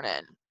gets sworn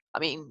in. I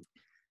mean,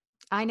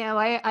 I know.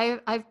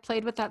 I've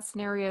played with that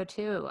scenario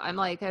too. I'm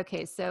like,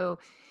 okay, so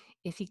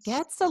if he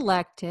gets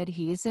elected,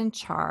 he's in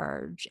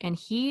charge and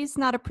he's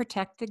not a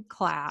protected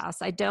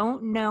class. I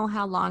don't know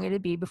how long it'll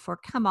be before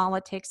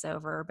Kamala takes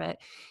over, but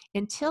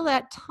until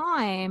that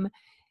time,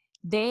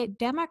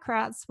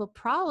 Democrats will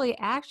probably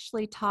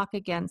actually talk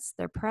against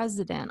their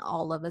president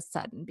all of a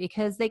sudden,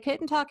 because they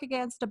couldn't talk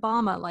against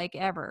Obama like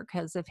ever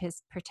because of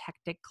his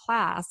protected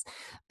class.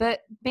 But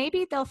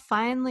maybe they'll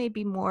finally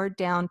be more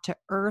down to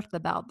earth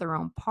about their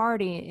own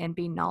party and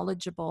be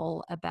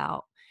knowledgeable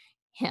about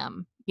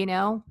him,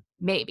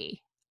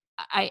 maybe.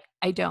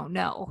 I don't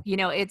know.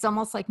 It's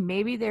almost like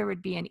maybe there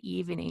would be an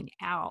evening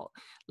out.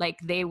 Like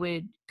they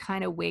would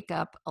kind of wake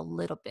up a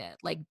little bit,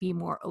 like be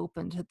more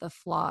open to the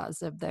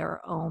flaws of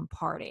their own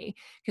party.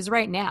 Because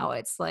right now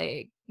it's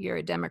like you're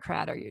a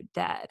Democrat or you're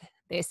dead,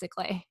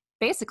 basically.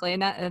 Basically,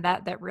 and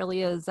that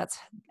really is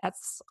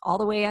that's all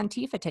the way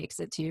Antifa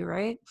takes it to,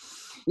 right?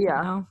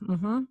 Yeah.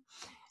 Mm-hmm.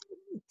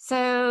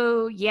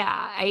 So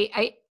yeah,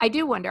 I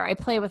do wonder. I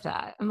play with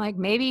that. I'm like,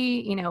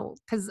 maybe,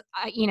 because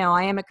I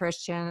am a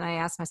Christian, and I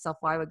ask myself,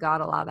 why would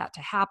God allow that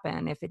to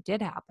happen if it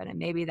did happen? And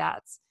maybe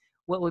that's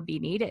what would be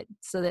needed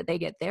so that they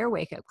get their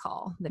wake up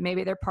call, that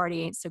maybe their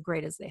party ain't so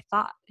great as they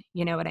thought.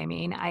 You know what I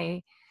mean?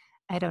 I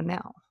don't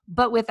know.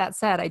 But with that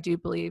said, I do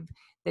believe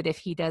that if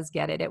he does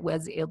get it, it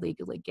was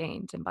illegally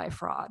gained and by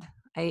fraud.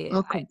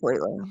 Oh,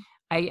 completely.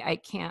 I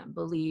can't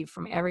believe,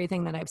 from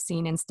everything that I've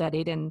seen and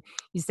studied, and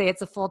you say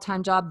it's a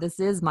full-time job. This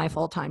is my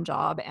full-time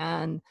job.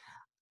 And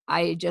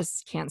I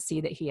just can't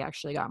see that he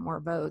actually got more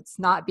votes,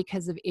 not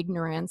because of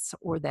ignorance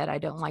or that I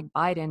don't like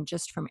Biden,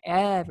 just from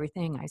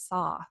everything I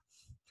saw.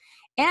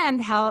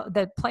 And how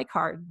the play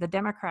card the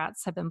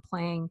Democrats have been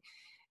playing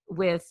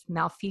with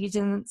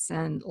malfeasance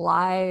and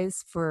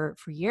lies for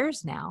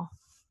years now.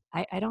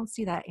 I don't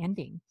see that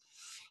ending,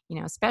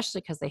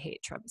 especially because they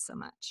hate Trump so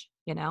much,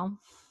 you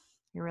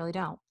really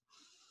don't.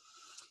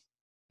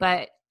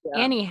 But Yeah.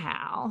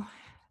 anyhow,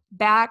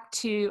 back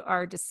to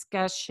our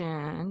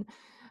discussion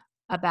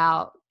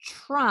about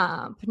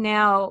Trump.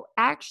 Now,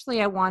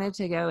 actually, I wanted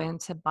to go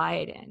into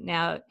Biden.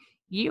 Now,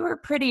 you were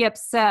pretty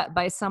upset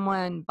by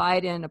someone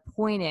Biden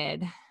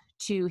appointed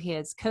to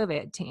his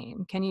COVID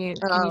team. Can you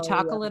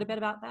talk a little bit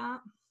about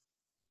that?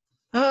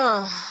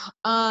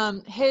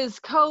 His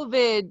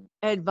COVID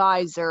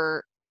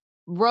advisor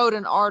wrote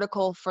an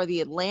article for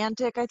the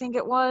Atlantic, I think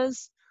it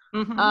was.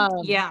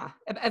 Mm-hmm. Yeah,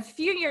 a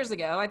few years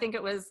ago. I think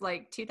it was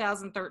like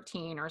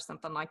 2013 or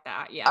something like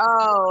that. Yeah.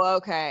 Oh,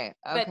 okay.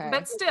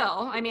 But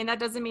still, I mean, that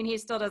doesn't mean he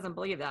still doesn't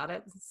believe that.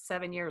 It's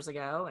 7 years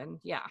ago, and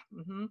yeah.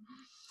 Mm-hmm.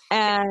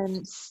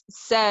 And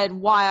said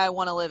why I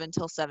want to live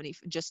until 70,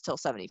 just till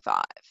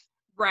 75.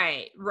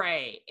 Right.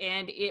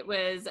 And it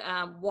was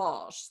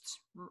Walsh.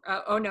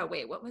 Oh no,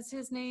 wait, what was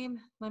his name?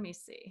 Let me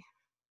see.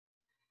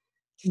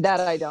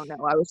 That I don't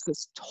know. I was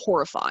just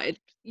horrified.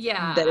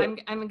 Yeah,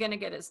 I'm gonna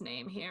get his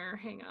name here.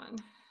 Hang on.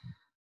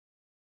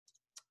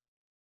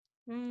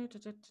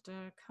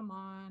 Come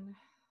on.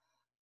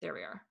 There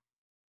we are.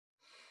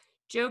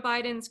 Joe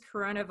Biden's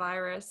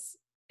coronavirus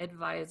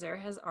advisor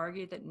has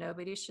argued that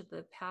nobody should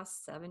live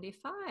past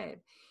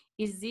 75.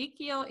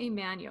 Ezekiel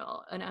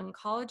Emanual, an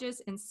oncologist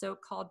and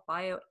so-called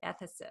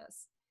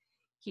bioethicist.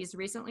 He's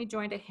recently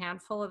joined a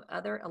handful of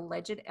other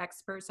alleged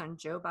experts on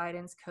Joe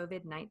Biden's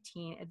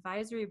COVID-19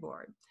 advisory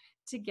board.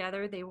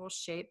 Together, they will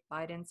shape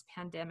Biden's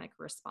pandemic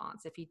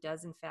response if he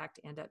does, in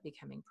fact, end up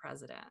becoming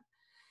president.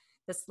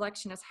 The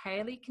selection is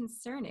highly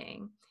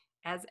concerning,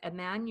 as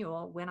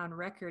Emanual went on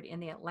record in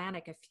the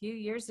Atlantic a few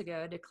years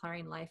ago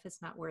declaring life is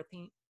not worth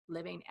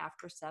living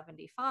after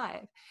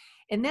 75.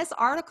 And this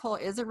article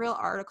is a real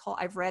article.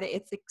 I've read it.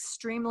 It's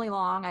extremely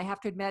long. I have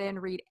to admit, I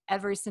didn't read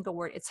every single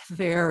word. It's a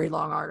very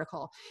long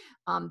article.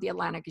 The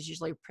Atlantic is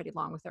usually pretty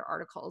long with their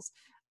articles.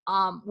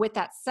 With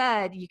that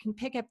said, you can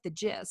pick up the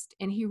gist,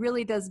 and he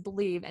really does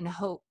believe and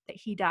hope that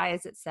he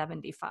dies at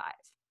 75.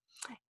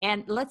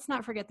 And let's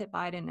not forget that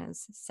Biden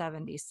is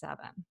 77.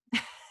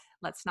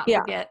 Let's not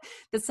forget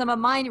that some of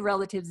my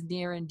relatives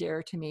near and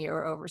dear to me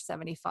are over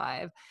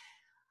 75.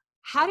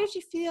 How did you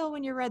feel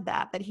when you read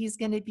that he's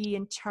going to be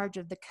in charge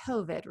of the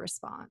COVID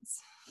response?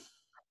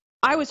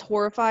 I was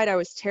horrified. I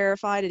was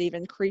terrified. It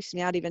even creeps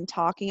me out even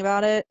talking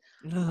about it.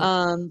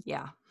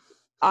 Yeah.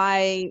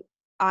 I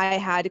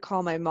had to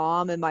call my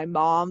mom, and my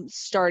mom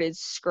started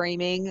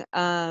screaming.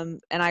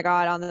 And I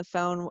got on the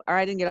phone, or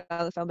I didn't get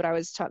on the phone, but I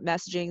was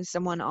messaging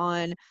someone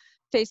on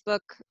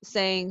Facebook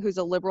saying who's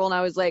a liberal, and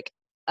I was like,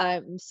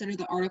 sent her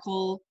the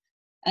article.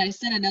 And I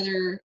sent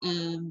another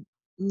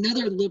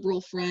liberal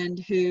friend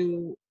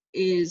who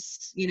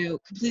is,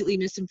 completely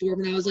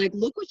misinformed. And I was like,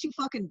 look what you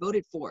fucking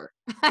voted for.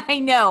 I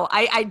know.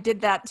 I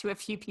did that to a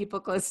few people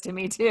close to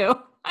me too.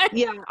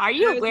 Yeah. Are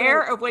you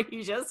aware of what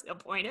you just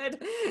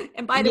appointed?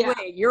 And by the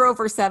way, you're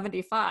over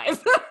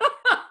 75.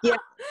 Yeah.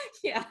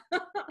 Yeah.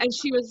 And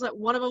she was like,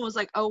 one of them was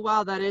like, oh,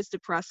 wow, that is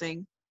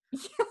depressing.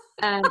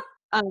 And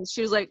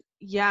she was like,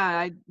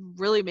 yeah,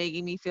 really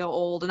making me feel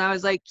old. And I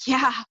was like,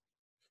 yeah.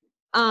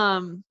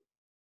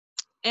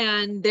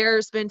 And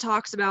there's been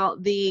talks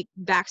about the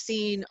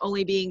vaccine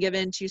only being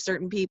given to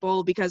certain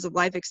people because of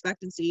life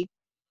expectancy.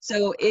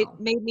 So it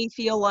made me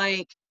feel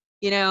like,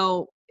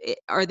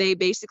 are they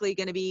basically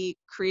going to be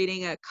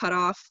creating a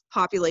cutoff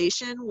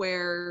population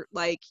where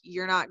like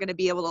you're not going to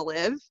be able to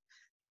live?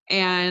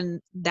 And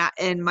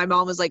my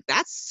mom was like,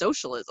 that's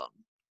socialism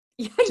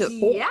to the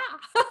full.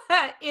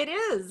 Yeah, it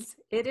is.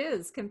 It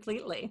is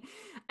completely.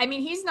 I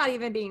mean, he's not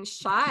even being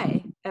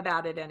shy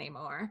about it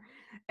anymore.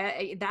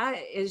 That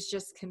is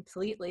just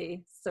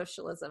completely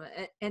socialism.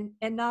 And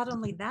not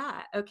only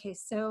that, okay,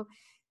 so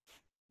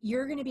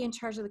you're going to be in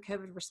charge of the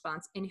COVID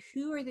response. And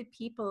who are the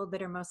people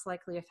that are most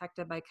likely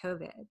affected by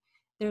COVID?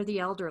 They're the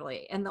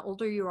elderly. And the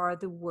older you are,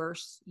 the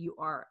worse you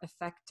are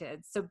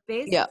affected. So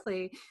Yeah.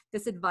 basically,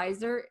 this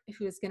advisor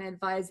who is going to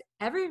advise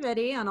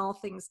everybody on all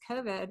things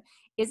COVID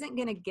isn't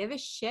going to give a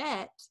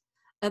shit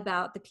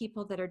about the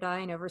people that are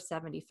dying over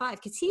 75.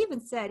 Because he even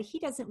said he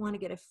doesn't want to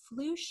get a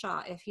flu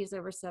shot if he's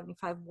over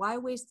 75. Why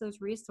waste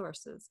those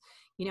resources,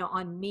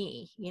 on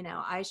me?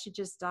 I should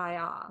just die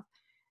off.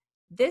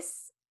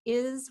 This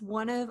is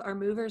one of our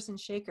movers and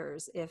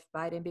shakers if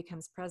Biden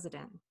becomes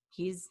president.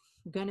 He's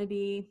going to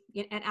be,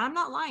 and I'm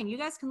not lying. You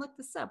guys can look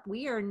this up.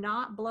 We are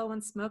not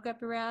blowing smoke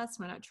up your ass.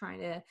 We're not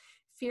trying to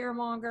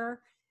fearmonger.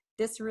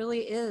 This really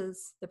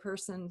is the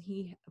person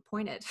he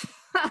appointed.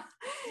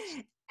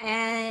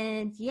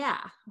 And yeah,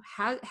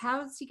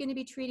 how's he going to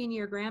be treating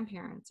your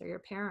grandparents or your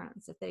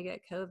parents if they get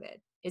COVID?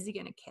 Is he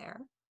going to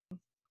care?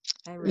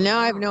 I really No,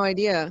 I have don't. no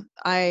idea.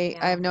 I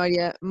Yeah. have no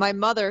idea. My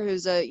mother,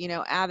 who's a,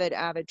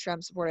 avid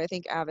Trump supporter, I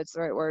think avid's the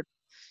right word,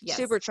 Yes.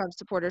 super Trump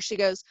supporter, she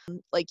goes,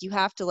 like, you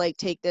have to like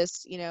take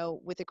this,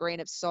 with a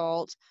grain of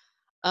salt.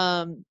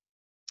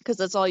 Because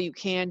that's all you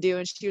can do.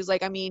 And she was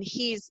like, I mean,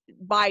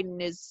 Biden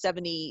is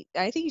 70,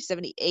 I think he's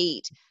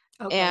 78.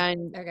 Okay.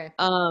 And Okay.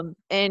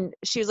 and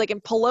she was like,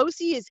 and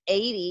Pelosi is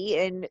 80,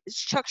 and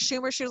Chuck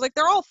Schumer, she was like,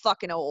 they're all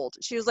fucking old.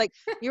 She was like,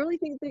 you really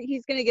think that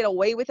he's gonna get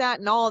away with that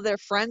and all of their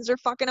friends are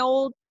fucking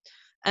old?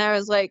 And I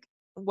was like,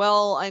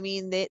 well, I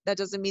mean, that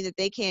doesn't mean that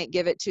they can't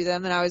give it to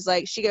them. And I was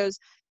like, she was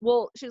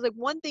like,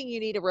 one thing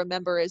you need to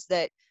remember is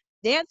that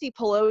Nancy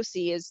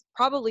Pelosi is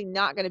probably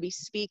not going to be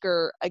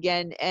speaker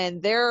again.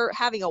 And they're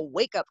having a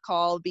wake up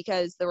call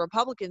because the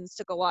Republicans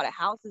took a lot of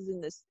houses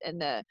in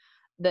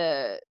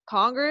the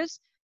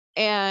Congress.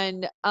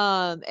 And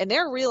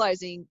they're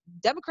realizing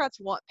Democrats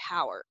want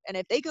power. And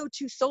if they go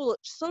too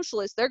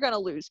socialist, they're going to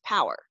lose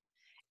power.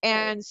 Right.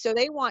 And so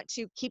they want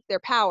to keep their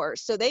power.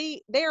 So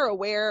they're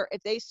aware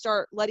if they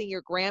start letting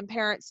your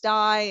grandparents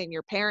die and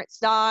your parents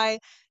die,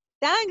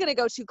 that ain't going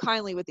to go too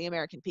kindly with the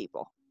American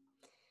people.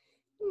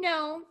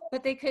 No,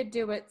 but they could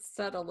do it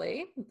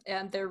subtly,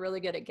 and they're really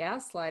good at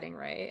gaslighting,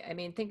 right? I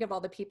mean, think of all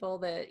the people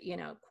that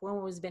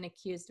Cuomo's been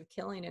accused of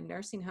killing in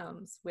nursing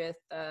homes with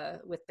the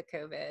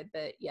COVID,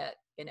 but yet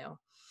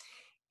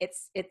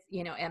it's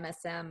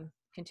MSM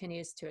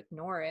continues to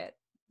ignore it.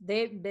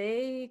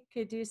 They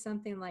could do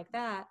something like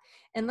that,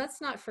 and let's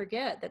not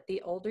forget that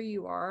the older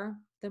you are,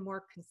 the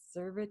more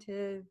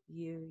conservative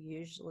you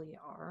usually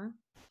are,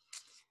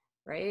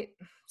 right?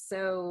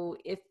 So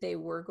if they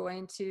were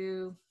going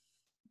to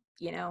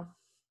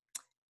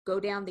go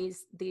down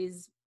these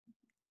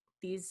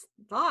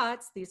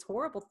thoughts, these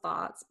horrible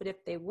thoughts, but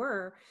if they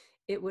were,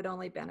 it would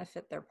only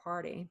benefit their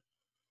party,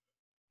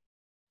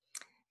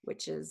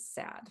 which is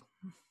sad.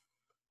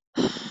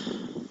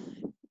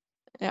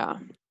 Yeah.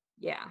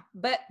 Yeah,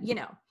 but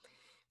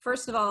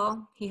first of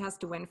all, he has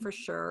to win for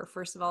sure.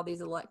 First of all,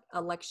 these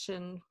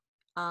election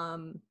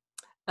um,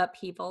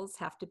 upheavals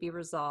have to be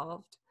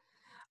resolved.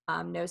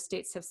 No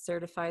states have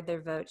certified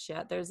their votes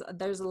yet. There's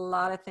a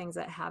lot of things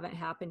that haven't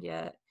happened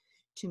yet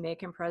to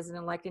make him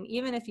president-elect. And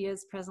even if he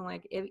is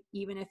president-elect,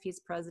 even if he's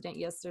president,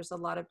 yes, there's a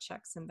lot of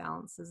checks and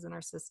balances in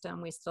our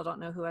system. We still don't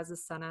know who has a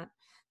Senate.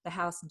 The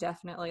House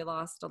definitely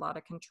lost a lot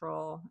of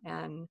control.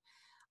 And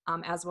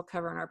as we'll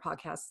cover in our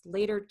podcast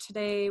later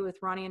today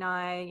with Ronnie and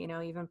I,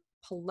 even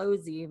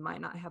Pelosi might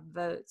not have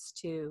votes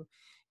to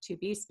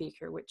be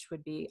speaker, which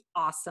would be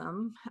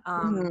awesome.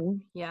 Mm-hmm.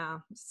 Yeah.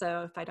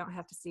 So if I don't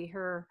have to see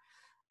her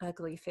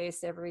ugly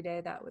face every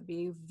day, that would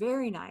be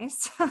very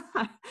nice.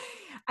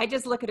 I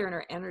just look at her and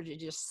her energy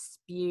just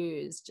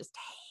spews just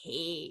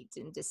hate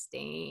and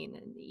disdain,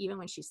 and even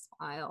when she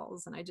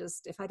smiles, and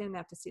if I didn't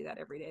have to see that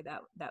every day,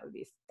 that would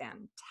be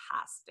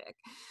fantastic.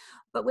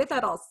 But with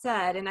that all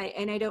said, and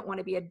I don't want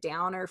to be a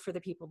downer for the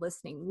people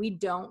listening, we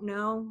don't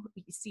know.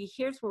 You see,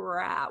 here's where we're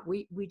at.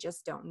 We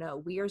just don't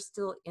know. We are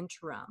still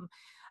interim.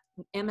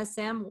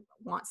 MSM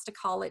wants to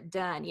call it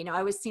done.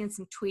 I was seeing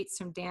some tweets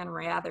from Dan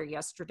Rather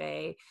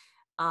yesterday.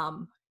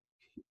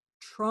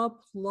 Trump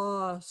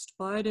lost,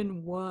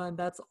 Biden won.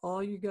 That's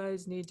all you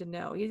guys need to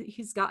know.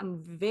 He's gotten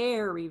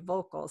very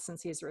vocal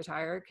since he's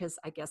retired, because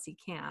I guess he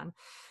can.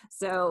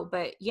 So,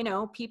 but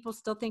people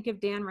still think of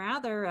Dan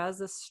Rather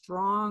as a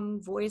strong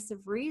voice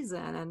of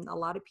reason, and a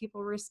lot of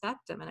people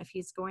respect him. And if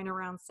he's going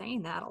around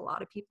saying that, a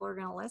lot of people are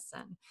going to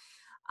listen,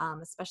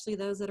 especially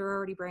those that are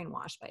already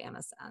brainwashed by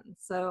MSN.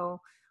 So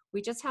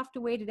we just have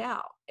to wait it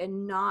out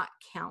and not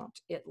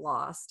count it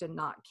lost and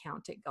not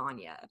count it gone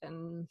yet.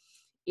 And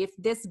if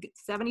this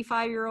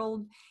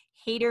 75-year-old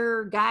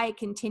hater guy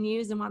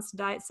continues and wants to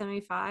die at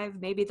 75,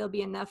 maybe there'll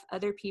be enough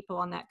other people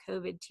on that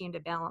COVID team to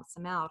balance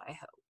him out, I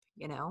hope.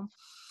 you know?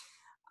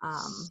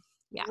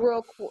 Yeah.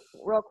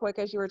 Real quick,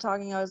 as you were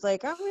talking, I was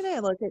like, I'm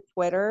gonna look at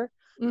Twitter,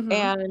 Mm-hmm.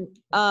 and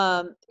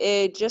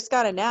it just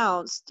got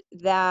announced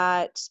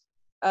that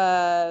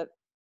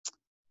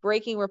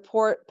breaking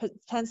report: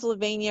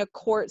 Pennsylvania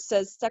court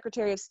says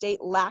Secretary of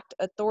State lacked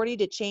authority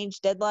to change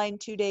deadline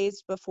 2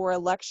 days before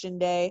Election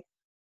Day.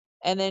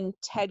 And then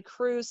Ted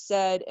Cruz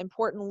said,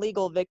 important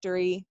legal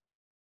victory.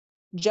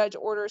 Judge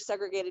orders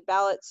segregated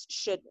ballots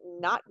should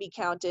not be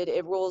counted.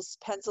 It rules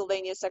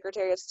Pennsylvania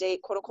Secretary of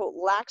State, quote unquote,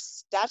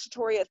 lacks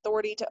statutory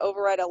authority to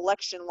override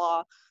election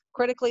law.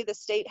 Critically, the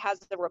state has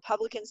a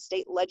Republican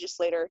state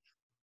legislator.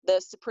 The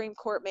Supreme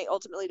Court may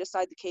ultimately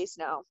decide the case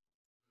now.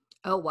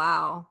 Oh,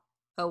 wow.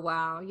 Oh,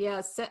 wow.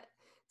 Yeah.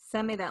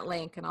 Send me that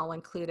link and I'll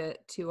include it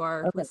to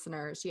our Okay.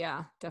 listeners.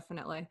 Yeah,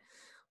 definitely.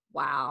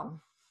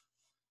 Wow.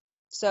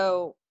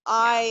 So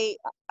Yeah.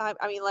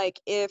 I mean, like,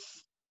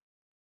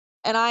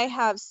 and I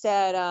have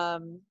said,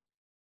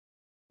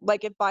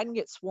 like, if Biden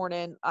gets sworn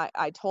in,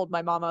 I told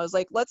my mom, I was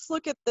like, let's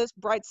look at this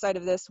bright side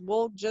of this.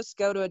 We'll just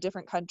go to a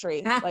different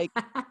country. Like,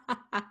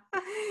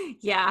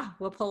 Yeah,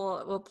 we'll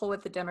pull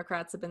what the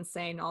Democrats have been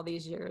saying all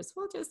these years.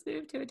 We'll just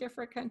move to a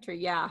different country.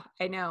 Yeah,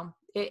 I know.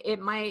 It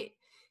might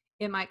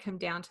come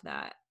down to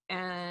that.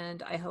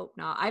 And I hope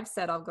not. I've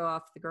said I'll go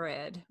off the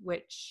grid,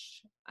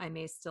 which I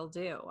may still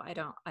do. I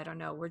don't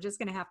know. We're just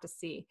gonna have to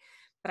see.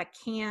 But I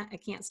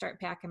can't start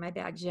packing my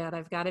bags yet.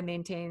 I've got to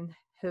maintain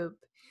hope.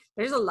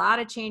 There's a lot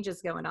of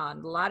changes going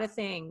on, a lot of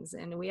things,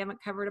 and we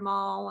haven't covered them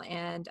all.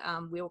 And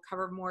we will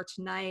cover more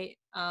tonight.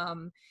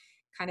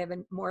 Kind of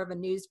more of a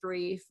news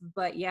brief,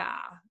 but yeah,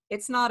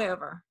 it's not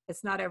over.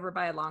 It's not over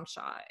by a long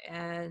shot.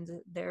 And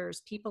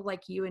there's people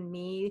like you and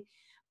me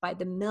by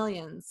the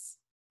millions,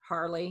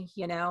 Harley,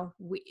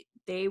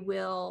 they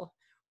will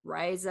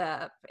rise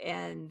up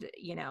and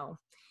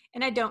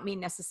I don't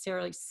mean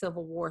necessarily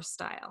Civil War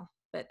style,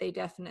 but they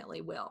definitely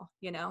will.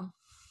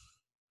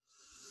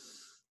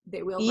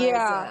 They will rise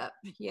yeah, up.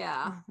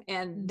 Yeah.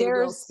 And they will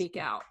there's, speak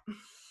out.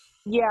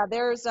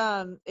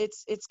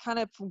 it's kind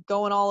of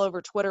going all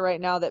over Twitter right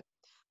now that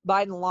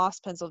Biden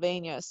lost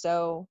Pennsylvania.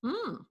 So,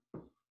 Mm,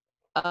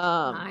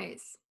 um,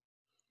 nice.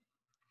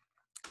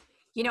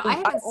 I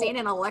haven't seen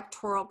an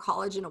electoral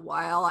college in a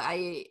while.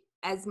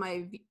 As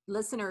my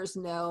listeners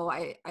know,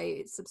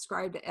 I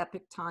subscribe to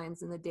Epic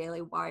Times and the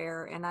Daily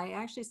Wire, and I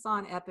actually saw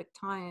in Epic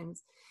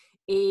Times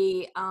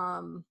a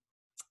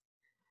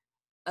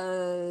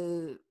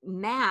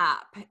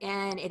map,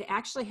 and it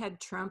actually had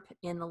Trump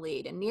in the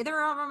lead, and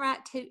neither of them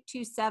at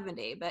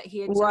 270, but he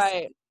had just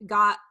right.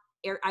 got.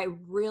 I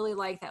really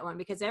like that one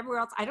because everywhere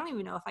else, I don't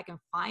even know if I can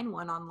find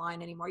one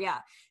online anymore. Yeah,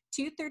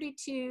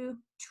 232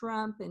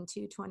 Trump and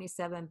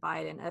 227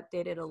 Biden,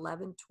 updated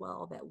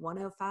 11/12 at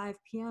 1:05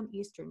 p.m.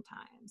 Eastern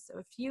time, so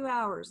a few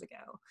hours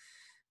ago,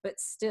 but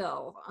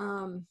still.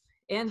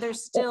 And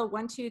there's still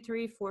 1, 2,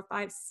 3, 4,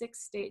 5, 6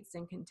 states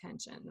in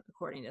contention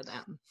according to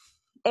them.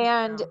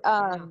 And So,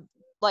 yeah.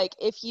 like,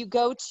 if you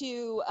go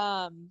to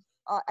I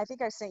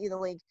think I sent you the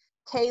link.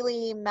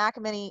 Kayleigh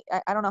McEnany,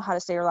 I don't know how to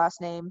say her last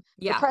name,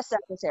 the Yeah, press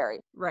secretary.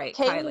 right.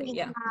 Kylie. Kayleigh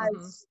Yeah. Mm-hmm.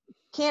 has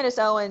Candace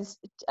Owens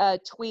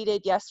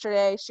tweeted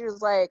yesterday. She was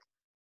like,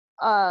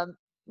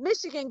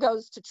 Michigan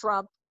goes to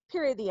Trump,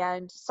 period, the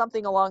end,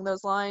 something along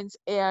those lines.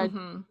 And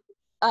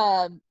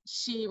Mm-hmm.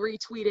 she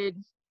retweeted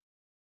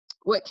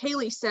what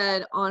Kayleigh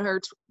said on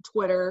her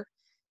Twitter.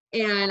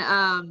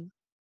 And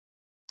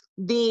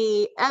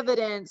the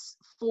evidence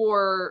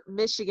for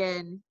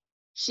Michigan,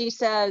 she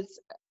says,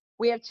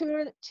 we have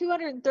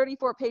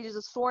 234 pages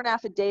of sworn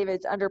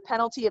affidavits under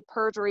penalty of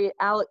perjury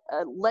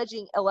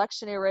alleging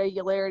election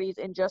irregularities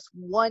in just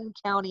one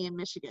county in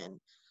Michigan.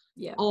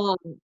 Yeah. Um,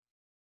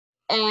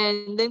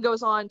 and then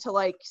goes on to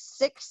like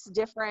 6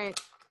 different,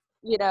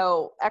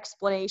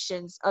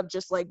 explanations of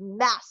just like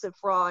massive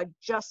fraud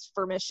just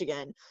for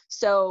Michigan.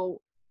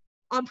 So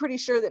I'm pretty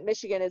sure that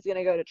Michigan is going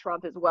to go to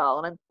Trump as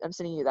well. And I'm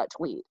sending you that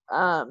tweet.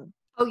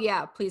 Oh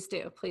yeah, please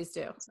do. Please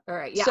do. All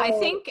right. Yeah, I So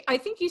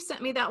think you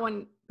sent me that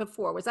one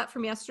before. Was that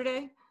from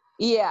yesterday?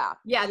 yeah,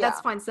 Yeah, yeah, that's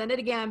fine. Send it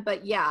again.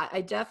 But yeah,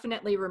 I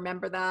definitely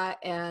remember that.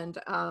 And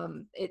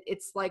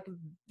it's like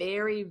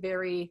very,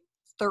 very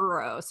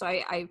thorough. So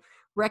I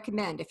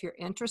recommend, if you're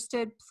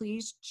interested,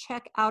 please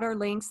check out our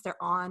links.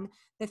 They're on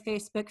the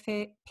Facebook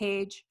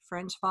page,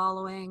 Fringe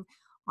Following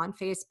on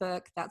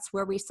Facebook. That's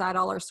where we cite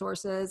all our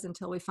sources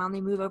until we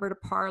finally move over to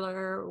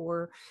Parler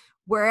or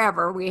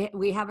wherever.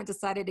 We haven't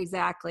decided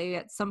exactly.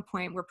 At some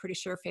point, we're pretty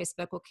sure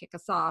Facebook will kick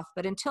us off.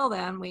 But until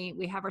then,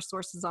 we have our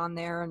sources on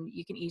there, and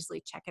you can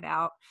easily check it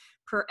out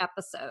per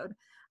episode.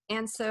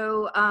 And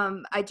so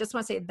I just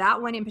want to say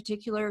that one in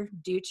particular,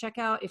 do check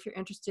out if you're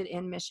interested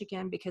in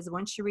Michigan, because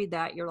once you read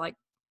that, you're like,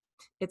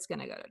 it's going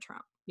to go to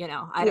Trump.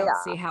 I don't yeah,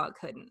 see how it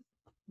couldn't.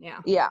 Yeah.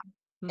 yeah.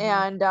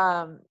 Mm-hmm.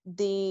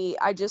 And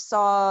I just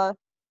saw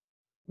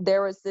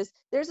there's this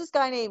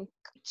guy named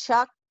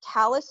Chuck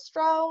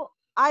Calistro.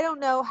 I don't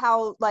know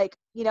how, like,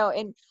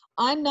 and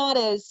I'm not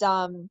as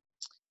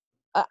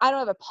I don't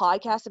have a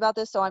podcast about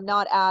this, so I'm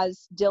not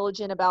as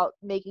diligent about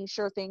making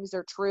sure things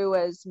are true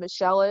as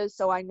Michelle is.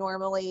 So I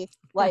normally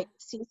like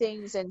see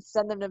things and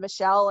send them to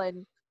Michelle,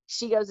 and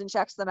she goes and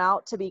checks them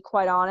out, to be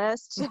quite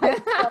honest. So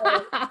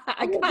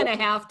I kind of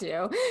have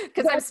to,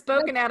 because I've that's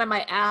spoken out of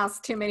my ass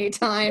too many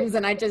times,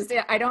 and I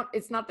don't,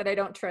 it's not that I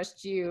don't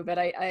trust you, but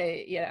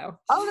oh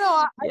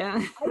no,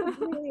 yeah. I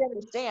completely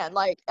understand.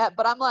 Like,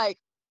 but I'm like,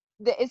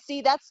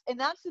 see, that's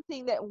the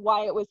thing, that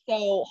why it was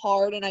so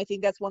hard, and I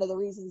think that's one of the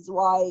reasons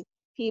why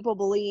people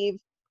believe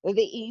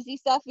the easy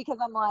stuff, because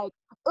I'm like,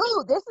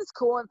 ooh, this is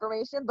cool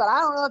information, but I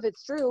don't know if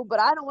it's true,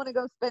 but I don't want to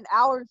go spend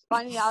hours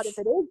finding out if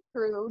it is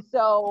true.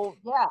 So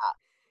yeah.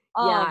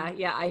 Yeah, Um,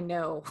 yeah, I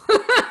know.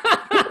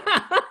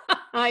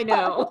 I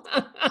know.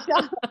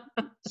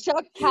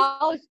 Chuck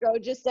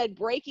Calistro just said,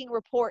 breaking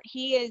report.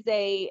 He is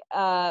a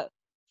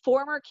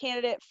former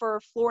candidate for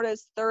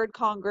Florida's third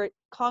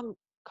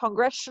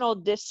congressional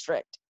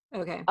district.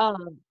 Okay.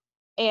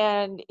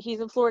 And he's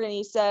in Florida, and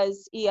he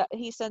says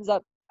he sends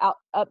out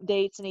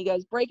updates, and he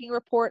goes, breaking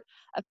report,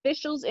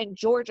 officials in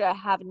Georgia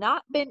have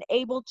not been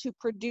able to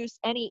produce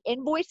any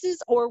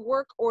invoices or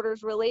work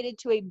orders related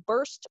to a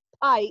burst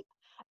pipe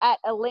at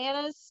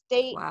Atlanta's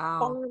State Wow.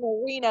 Farm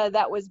Arena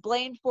that was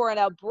blamed for an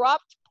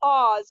abrupt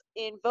pause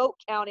in vote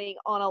counting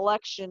on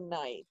election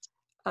night.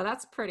 Oh,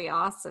 that's pretty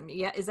awesome.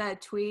 Yeah, is that a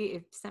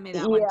tweet? Send me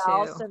that one Yeah,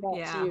 I'll too. send that to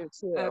Yeah. you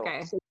too,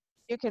 Okay. so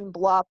you can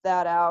blop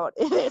that out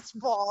if it's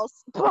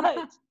false.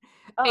 But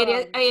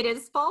It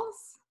is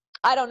false?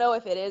 I don't know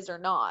if it is or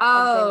not.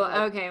 I'm saying, like,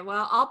 Oh, okay.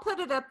 Well, I'll put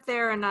it up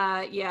there, and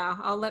yeah,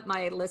 I'll let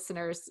my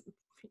listeners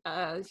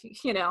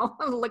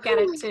look at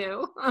it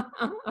too.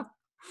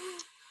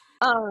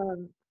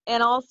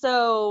 and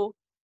also,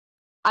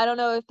 I don't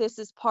know if this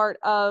is part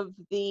of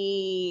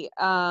the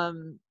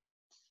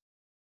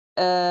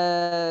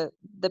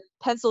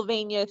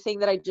Pennsylvania thing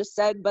that I just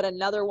said, but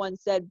another one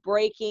said,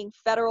 breaking,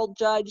 federal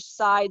judge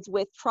sides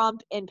with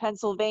Trump in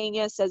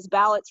Pennsylvania, says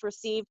ballots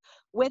received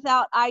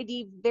without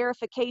ID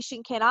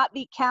verification cannot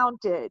be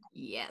counted.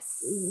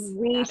 Yes,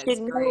 We that is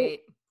should know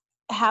great.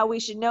 how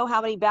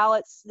many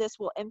ballots this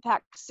will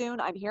impact soon.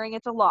 I'm hearing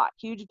it's a lot.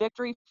 Huge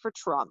victory for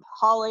Trump.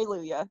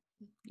 Hallelujah.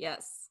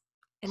 Yes.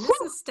 And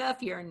this is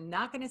stuff you're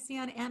not going to see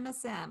on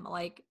MSM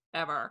like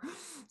ever.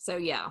 So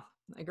yeah,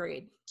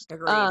 agreed.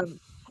 Agreed. Um,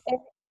 and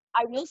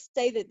I will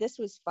say that this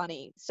was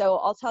funny. So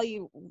I'll tell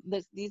you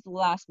these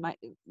last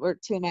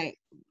two of my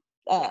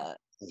Yeah. uh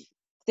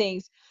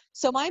things.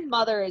 So my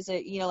mother is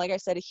like I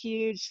said, a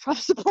huge Trump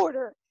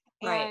supporter,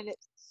 Right. and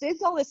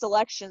since all this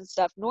election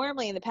stuff,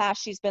 normally in the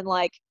past she's been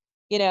like,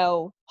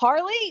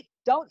 Harley,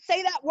 don't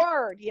say that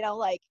word,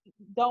 like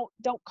don't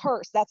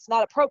curse. That's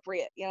not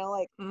appropriate,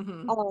 like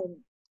Mm-hmm. um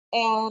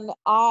and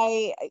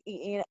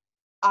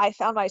I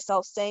found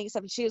myself saying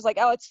something. She was like,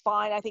 "Oh, it's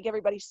fine. I think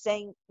everybody's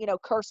saying,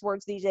 curse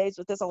words these days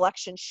with this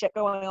election shit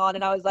going on."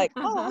 And I was like,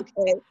 "Oh,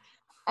 okay."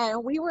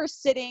 And we were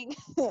sitting,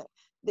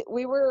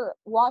 we were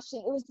watching.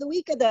 It was the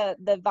week of the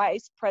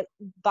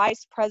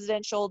vice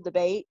presidential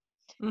debate,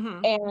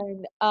 Mm-hmm.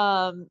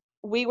 and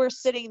we were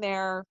sitting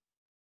there,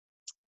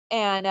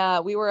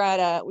 and we were at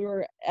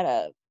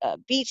a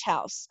beach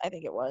house, I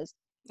think it was,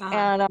 Uh-huh.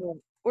 and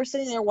we're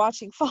sitting there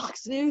watching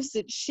Fox News,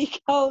 and she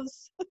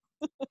goes.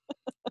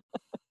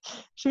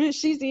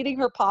 She's eating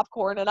her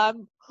popcorn, and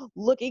I'm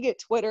looking at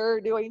Twitter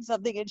doing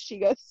something, and she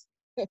goes,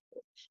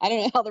 I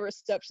don't know how the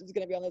reception's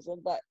going to be on this one,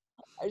 but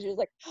she was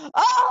like,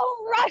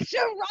 "Oh, Russia,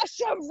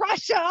 Russia,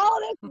 Russia. All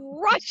this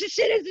Russia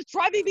shit is just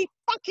driving me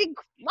fucking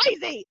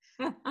crazy."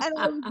 And I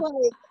was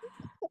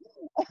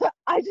like,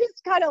 I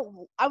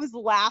was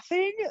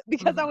laughing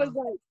because I was Mm-hmm.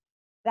 like,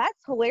 that's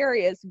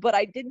hilarious, but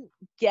I didn't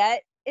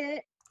get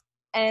it.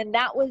 And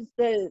that was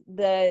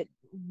the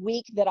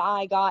week that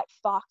I got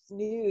Fox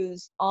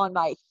News on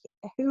my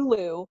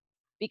Hulu,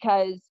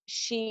 because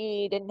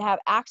she didn't have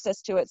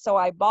access to it. So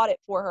I bought it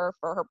for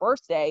her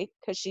birthday,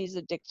 because she's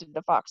addicted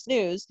to Fox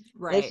News. This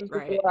Right, was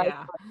right. before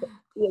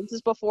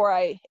Yeah.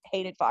 I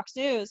hated Fox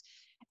News.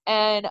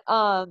 And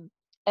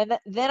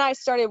then I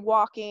started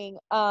walking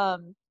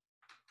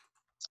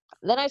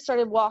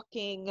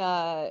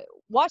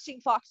watching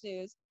Fox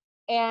News,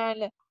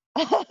 and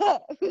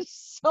it was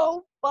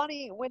so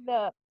funny when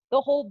the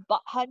whole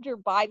Hunter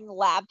Biden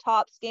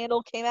laptop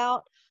scandal came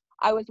out.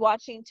 I was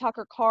watching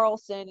Tucker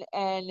Carlson,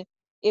 and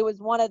it was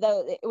one of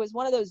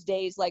those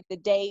days, like the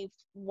day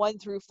 1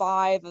 through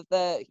 5 of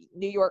the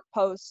New York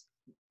Post,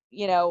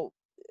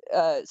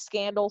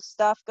 scandal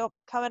stuff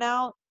coming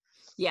out,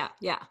 Yeah,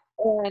 yeah.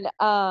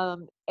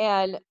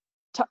 and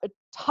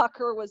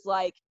Tucker was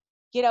like,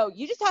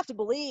 you just have to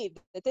believe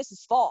that this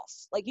is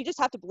false. Like, you just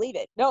have to believe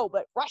it. No,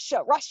 but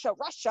Russia, Russia,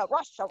 Russia,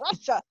 Russia,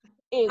 Russia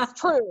is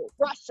true.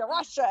 Russia,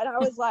 Russia. And I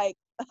was like,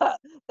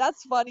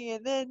 that's funny.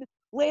 And then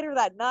later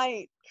that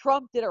night,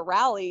 Trump did a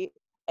rally,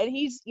 and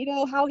he's,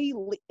 how he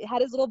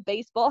had his little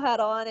baseball hat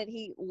on, and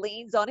he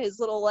leans on his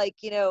little, like,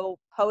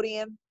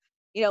 podium,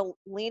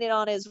 leaning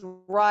on his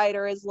right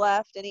or his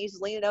left, and he's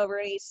leaning over,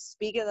 and he's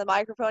speaking to the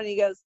microphone, and he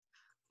goes,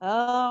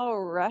 "Oh,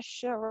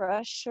 Russia,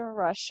 Russia,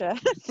 Russia."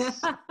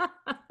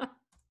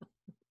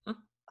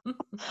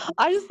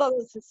 I just thought it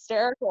was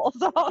hysterical.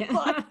 So I was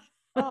like, Yeah.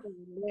 oh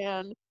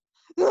man.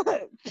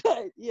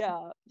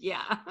 Yeah.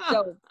 Yeah.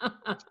 So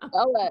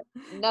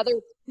another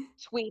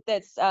tweet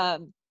that's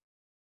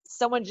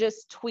someone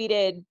just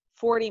tweeted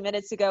 40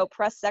 minutes ago,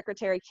 Press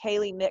Secretary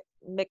Kayleigh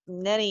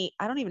McEnany,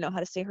 I don't even know how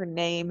to say her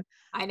name.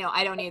 I know,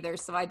 I don't either,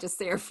 so I just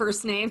say her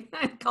first name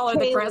and call her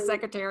the press Kayleigh,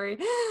 secretary.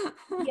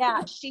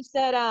 yeah, she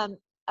said,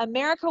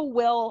 America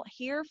will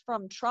hear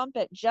from Trump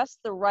at just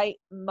the right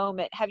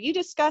moment. Have you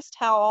discussed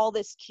how all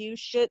this Q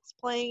shit's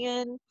playing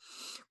in?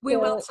 We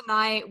will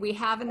tonight. We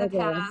have in the Okay.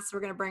 past. We're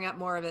going to bring up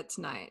more of it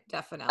tonight,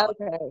 definitely.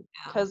 Okay.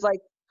 Yeah. Because, like,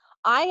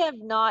 I have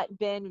not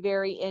been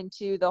very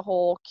into the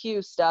whole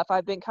Q stuff.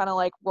 I've been kind of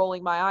like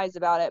rolling my eyes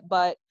about it,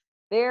 but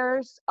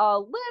there's a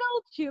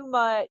little too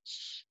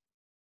much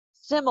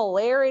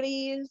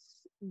similarities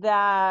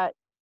that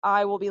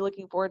I will be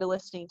looking forward to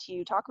listening to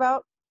you talk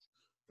about.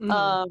 Mhm.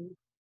 Um,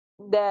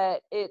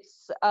 that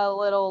it's a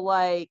little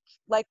like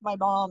my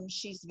mom,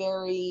 she's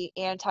very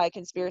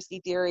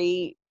anti-conspiracy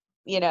theory,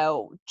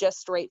 just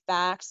straight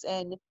facts.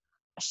 And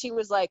she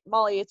was like,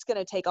 Molly, it's going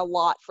to take a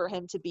lot for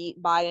him to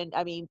beat Biden.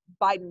 I mean,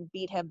 Biden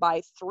beat him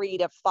by 3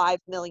 to 5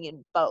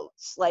 million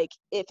votes. Like,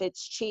 if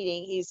it's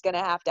cheating, he's going to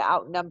have to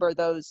outnumber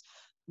those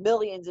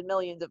millions and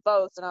millions of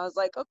votes. And I was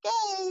like,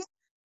 okay.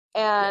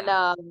 And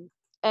Yeah.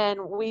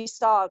 and we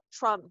saw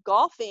Trump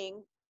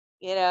golfing,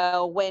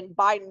 when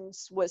Biden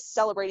was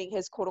celebrating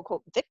his quote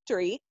unquote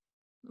victory.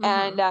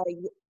 And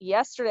Mhm.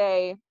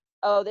 yesterday,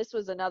 oh, this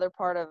was another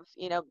part of,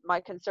 my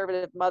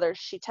conservative mother.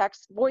 She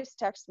voice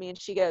texts me and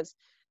she goes,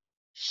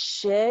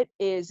 shit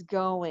is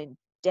going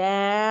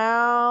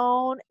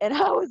down. And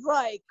I was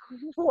like,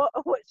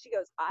 what? She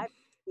goes, I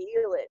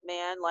feel it,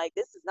 man. Like,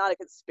 this is not a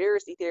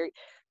conspiracy theory.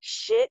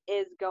 Shit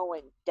is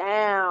going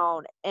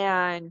down.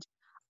 And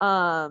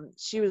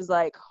she was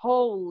like,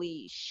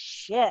 holy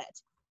shit.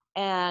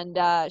 And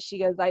she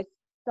goes, I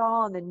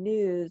saw on the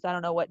news, I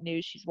don't know what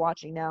news she's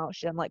watching now.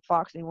 She doesn't like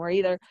Fox anymore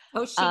either.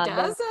 Oh, she But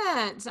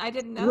doesn't. I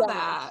didn't know yeah,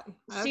 that.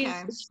 she's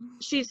Okay.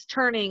 she's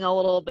turning a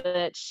little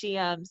bit. She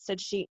said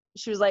she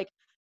was like,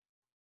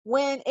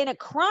 when in a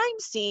crime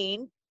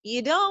scene,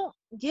 you don't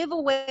give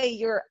away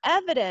your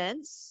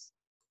evidence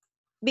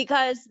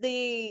because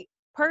the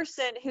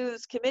person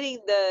who's committing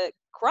the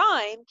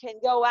crime can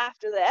go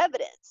after the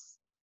evidence.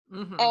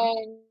 Mhm.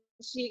 And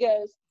she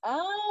goes,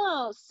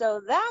 oh,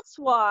 so that's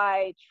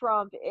why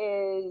Trump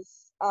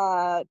is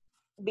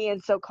being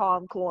so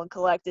calm, cool, and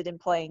collected and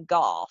playing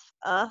golf.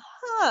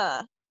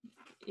 Uh-huh.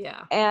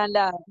 Yeah. And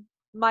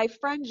my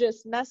friend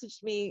just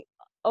messaged me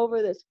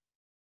over this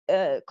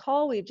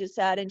call we've just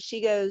had, and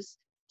she goes,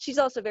 she's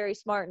also very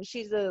smart, and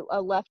she's a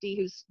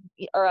lefty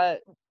or a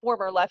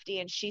former lefty,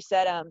 and she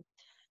said,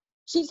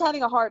 she's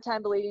having a hard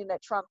time believing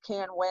that Trump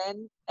can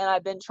win, and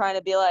I've been trying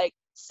to be like,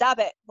 stop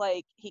it,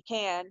 like, he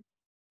can.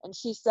 And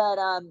she said,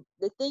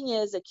 the thing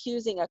is,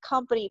 accusing a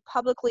company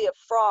publicly of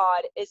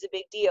fraud is a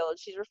big deal. And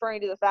she's referring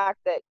to the fact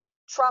that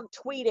Trump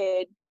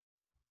tweeted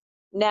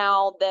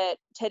now that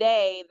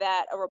today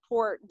that a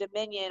report,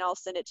 Dominion, I'll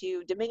send it to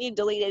you, Dominion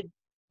deleted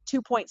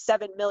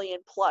 2.7 million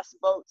plus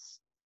votes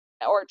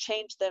or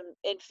changed them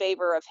in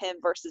favor of him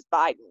versus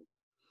Biden.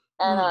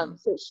 And Mhm.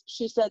 so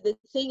she said the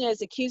thing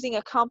is, accusing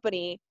a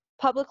company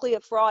publicly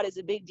of fraud is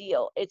a big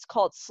deal. It's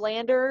called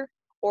slander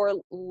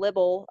or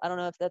libel. I don't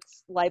know if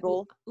that's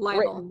libel Libel.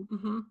 written.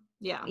 Mhm.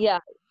 Yeah. Yeah.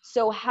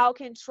 So how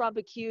can Trump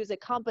accuse a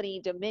company,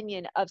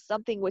 Dominion, of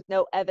something with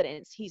no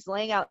evidence? He's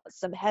laying out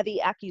some heavy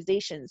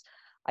accusations.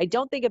 I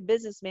don't think a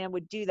businessman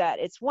would do that.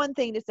 It's one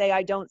thing to say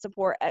I don't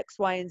support X,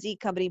 Y, and Z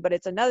company, but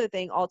it's another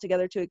thing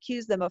altogether to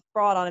accuse them of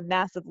fraud on a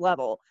massive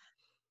level.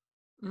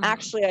 Mhm.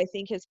 Actually, I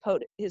think his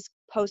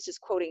post is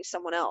quoting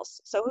someone else.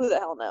 So who the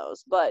hell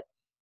knows? But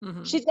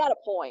Mhm. she's got a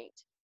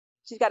point.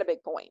 She's got a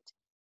big point.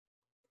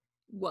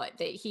 What,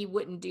 that he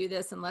wouldn't do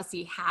this unless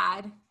he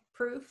had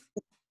proof?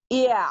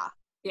 Yeah.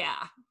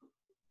 Yeah.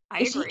 I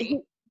He, he,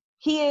 agree.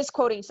 he is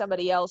quoting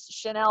somebody else,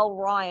 Chanel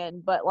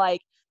Ryan, but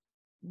like,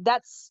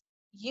 that's,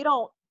 you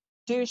don't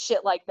do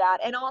shit like that.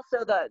 And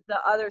also the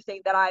other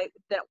thing that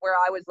where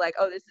I was like,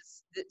 oh,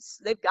 this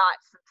they've got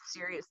some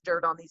serious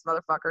dirt on these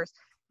motherfuckers,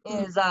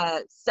 Mhm. is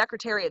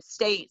Secretary of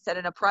State said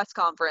in a press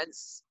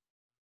conference,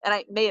 and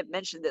I may have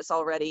mentioned this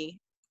already,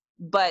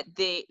 but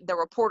the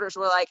reporters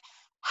were like,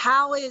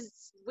 how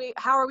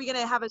are we going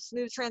to have a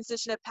smooth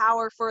transition of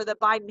power for the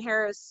Biden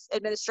Harris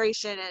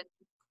administration? And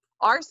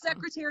our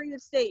Secretary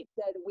of State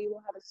said we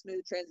will have a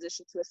smooth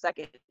transition to a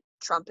second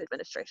Trump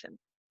administration.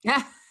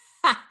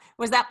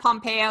 Was that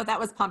Pompeo? That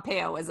was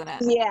Pompeo, wasn't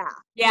it? Yeah,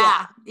 yeah,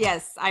 Yeah.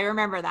 Yes, I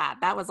remember that.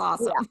 That was yeah,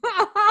 awesome.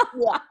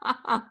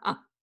 yeah,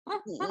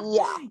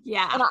 yeah.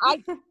 Yeah.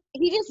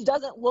 And he just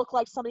doesn't look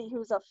like somebody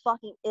who's a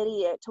fucking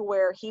idiot to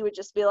where he would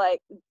just be like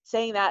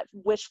saying that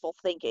wishful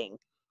thinking.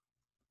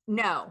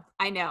 No,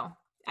 I know.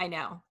 I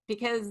know.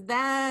 Because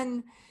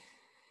then,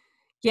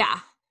 yeah,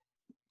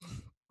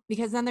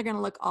 because then they're going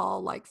to look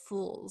all like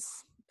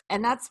fools.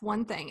 And that's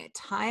one thing.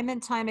 Time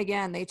and time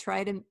again, they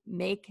try to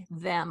make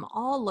them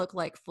all look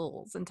like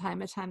fools. And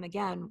time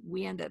again,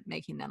 we end up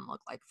making them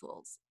look like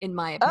fools, in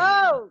my opinion.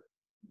 Oh,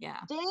 Yeah.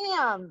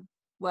 Damn.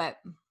 What?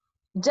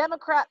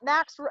 Democrat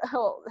Max.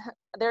 Oh,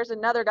 there's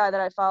another guy that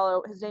I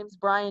follow. His name's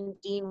Brian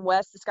Dean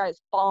West. This guy is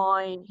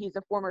fine. He's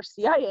a former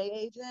CIA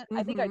agent.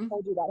 I think I Mm-hmm.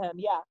 told you about him.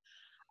 Yeah.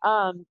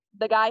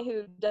 The guy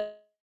who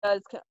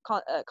does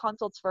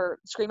consults for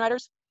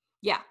screenwriters.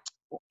 Yeah.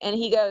 And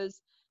he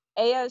goes,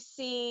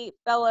 AOC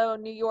fellow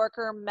New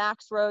Yorker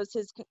Max Rose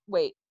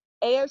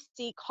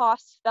AOC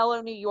costs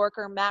fellow New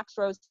Yorker Max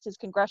Rose his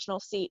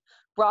congressional seat.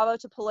 Bravo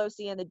to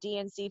Pelosi and the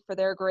DNC for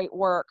their great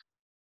work.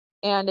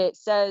 And it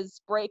says,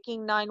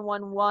 breaking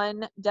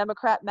 911,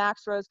 Democrat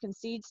Max Rose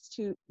concedes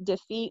to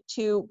defeat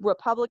to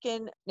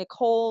Republican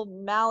Nicole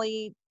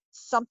Malley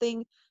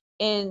something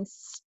in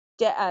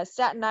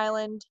Staten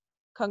Island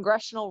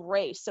congressional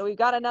race. So we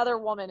got another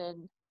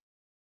woman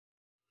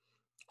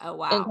Oh, in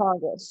wow.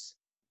 Congress.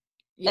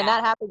 And Yeah.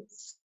 that happened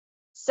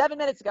 7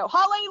 minutes ago.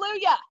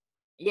 Hallelujah.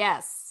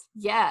 Yes.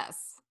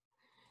 Yes.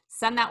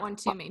 Send that one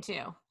to me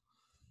too.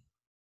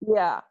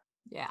 Yeah.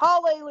 Yeah.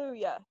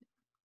 Hallelujah.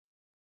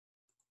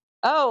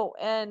 Oh,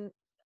 and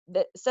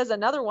that says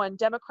another one.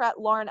 Democrat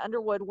Lauren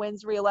Underwood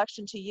wins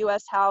re-election to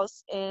U.S.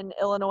 House in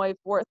Illinois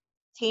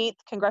 14th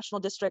Congressional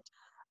District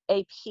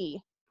AP.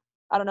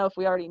 I don't know if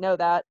we already know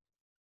that.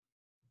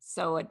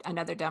 So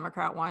another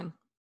Democrat one.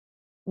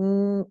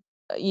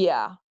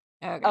 Yeah.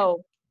 Okay.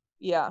 Oh,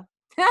 yeah.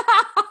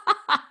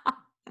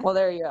 Well,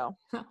 there you go.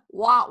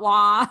 Wah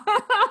wah.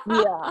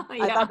 Yeah. I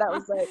Yeah. thought that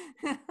was like,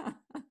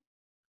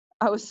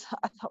 I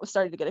thought was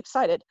starting to get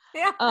excited.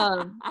 Yeah.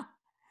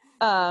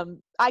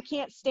 I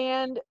can't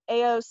stand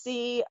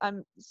AOC.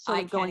 I'm sort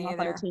I of can't going off on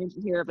a either.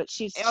 tangent here, but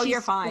she's Oh,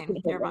 you're freaking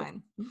fine. You're Hitler.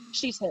 fine.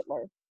 She's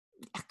Hitler.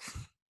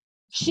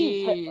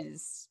 She's Hitler.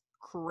 She's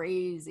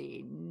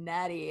crazy,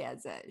 nutty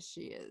as it.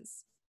 She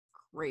is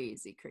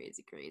crazy,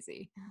 crazy,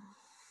 crazy.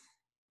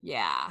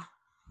 Yeah,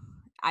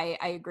 I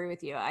agree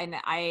with you.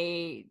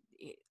 I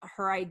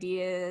her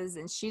ideas,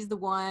 and she's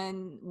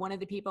one of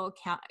the people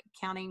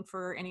counting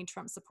for any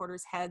Trump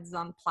supporters' heads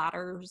on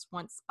platters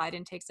once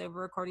Biden takes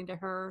over, according to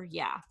her.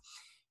 Yeah,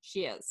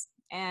 she is,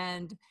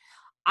 and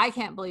I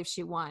can't believe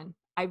she won.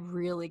 I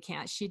really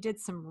can't. She did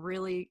some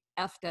really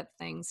effed up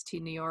things to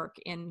New York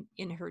in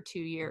her 2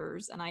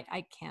 years, and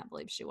I can't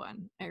believe she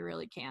won. I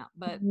really can't.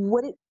 But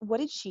What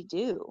did she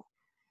do?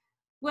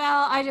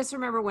 well, I just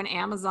remember when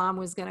Amazon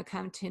was going to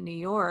come to New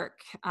York,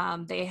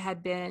 they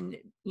had been,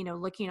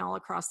 looking all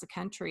across the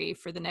country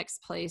for the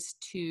next place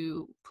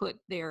to put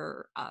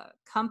their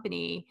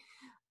company,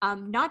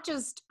 not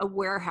just a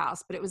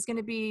warehouse, but it was going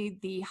to be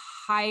the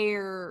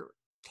higher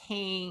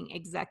paying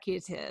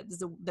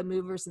executives, the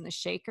movers and the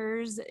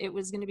shakers. It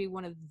was going to be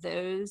one of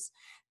those,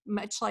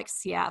 much like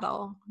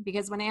Seattle,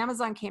 because when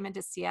Amazon came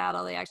into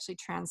Seattle, they actually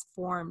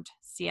transformed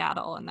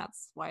Seattle, and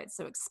that's why it's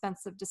so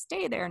expensive to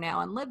stay there now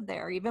and live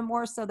there, even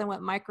more so than what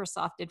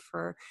Microsoft did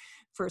for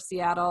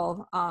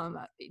Seattle.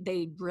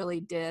 They really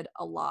did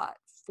a lot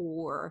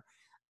for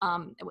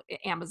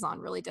Amazon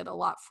really did a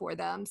lot for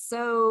them.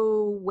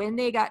 So when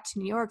they got to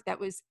New York, that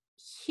was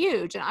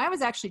huge. And I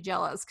was actually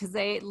jealous because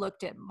they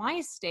looked at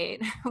my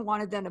state,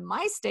 wanted them to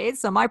my state,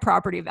 so my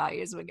property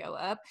values would go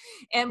up.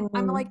 And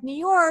I'm like, New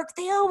York,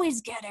 they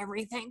always get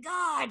everything.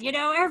 God,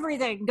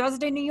 everything goes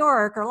to New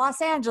York or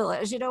Los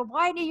Angeles.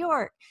 Why New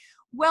York?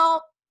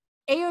 Well,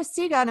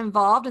 AOC got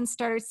involved and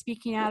started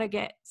speaking out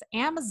against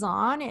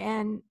Amazon.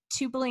 And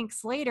 2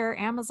 blinks later,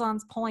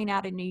 Amazon's pulling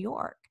out of New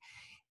York.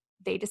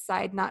 They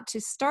decide not to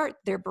start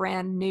their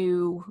brand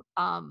new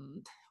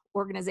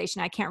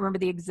organization. I can't remember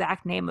the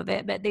exact name of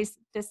it, but they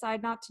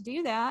decide not to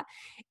do that.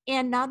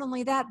 And not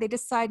only that, they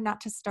decide not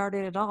to start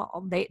it at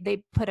all.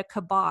 They put a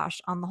kibosh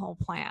on the whole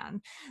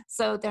plan.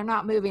 So they're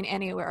not moving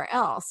anywhere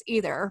else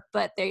either,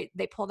 but they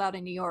pulled out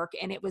in New York,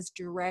 and it was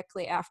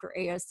directly after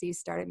AOC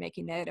started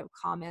making negative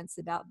comments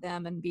about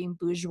them and being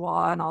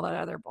bourgeois and all that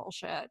other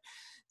bullshit.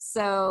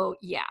 So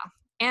yeah.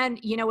 And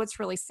what's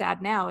really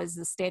sad now is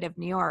the state of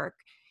New York.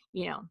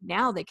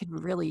 Now they could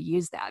really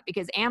use that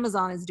because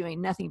Amazon is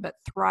doing nothing but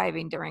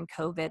thriving during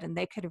COVID, and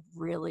they could have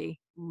really,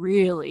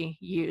 really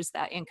used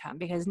that income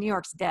because New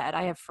York's dead.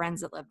 I have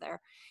friends that live there.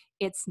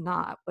 It's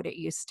not what it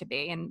used to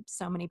be, and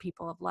so many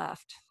people have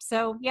left.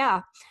 So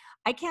yeah,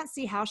 I can't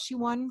see how she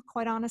won,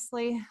 quite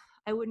honestly.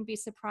 I wouldn't be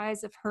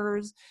surprised if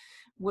hers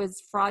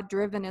was fraud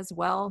driven as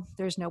well.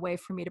 There's no way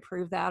for me to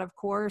prove that, of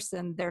course,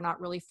 and they're not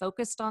really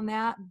focused on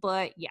that.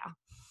 But yeah,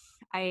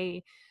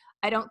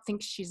 I don't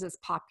think she's as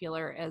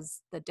popular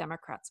as the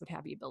Democrats would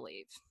have you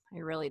believe. I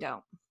really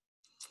don't.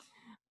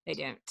 They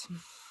don't. So.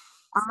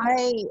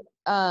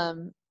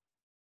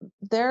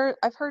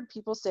 I've heard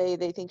people say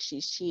they think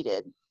she's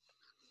cheated.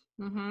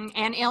 Mm-hmm.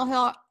 And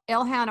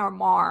Ilhan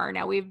Omar.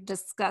 Now we've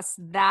discussed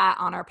that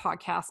on our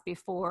podcast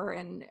before,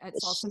 and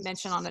it's also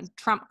mentioned on a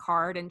Trump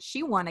card, and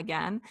she won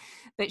again.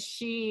 But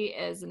she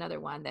is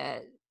another one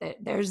that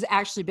there's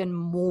actually been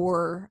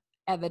more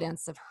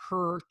evidence of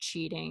her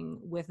cheating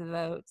with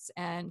votes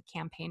and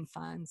campaign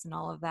funds and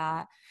all of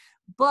that.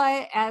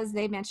 But as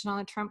they mentioned on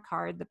the Trump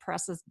card, the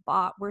press has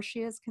bought where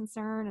she is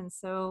concerned, and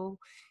so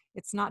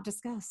it's not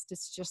discussed.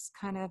 It's just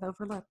kind of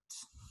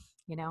overlooked,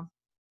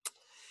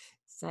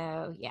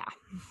 So yeah,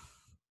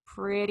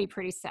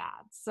 pretty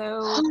sad.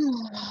 So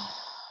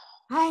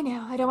I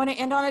know I don't want to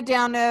end on a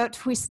down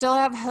note. We still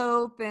have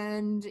hope,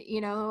 and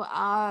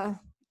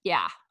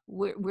yeah,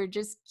 we're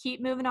just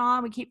keep moving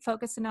on. We keep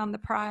focusing on the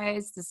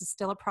prize. This is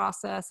still a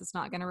process. It's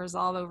not going to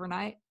resolve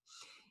overnight.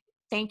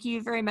 Thank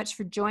you very much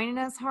for joining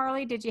us,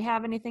 Harley. Did you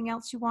have anything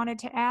else you wanted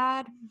to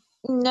add?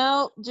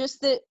 No,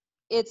 just that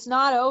it's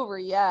not over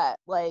yet.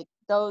 Like,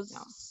 those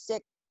No.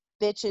 sick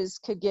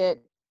bitches could get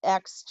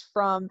X'd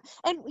from,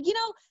 and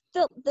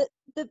the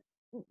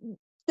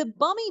the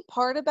bummy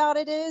part about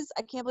it is,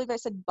 I can't believe I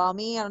said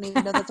bummy. I don't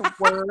even know that's a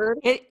word,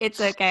 It's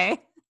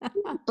okay.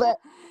 but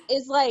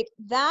is like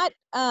that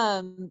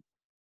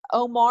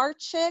Omar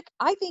chick.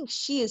 I think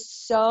she is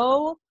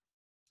so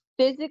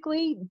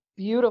physically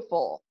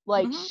beautiful.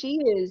 Like, Hmm. she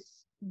is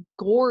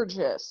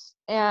gorgeous,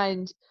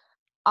 and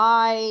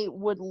I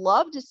would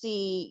love to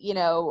see,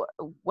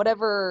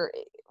 whatever,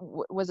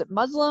 was it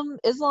Muslim,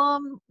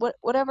 Islam,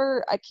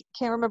 whatever,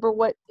 can't remember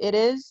what it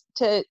is,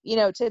 to,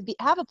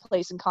 have a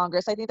place in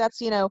Congress. I think that's,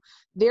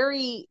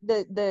 very,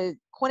 the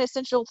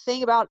quintessential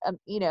thing about,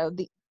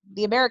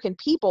 the American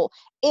people,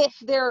 if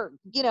they're,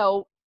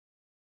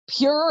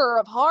 pure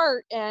of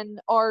heart and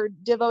are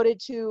devoted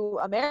to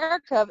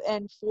America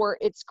and for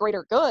its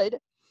greater good.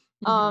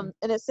 Hmm.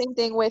 And the same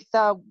thing with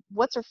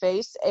what's her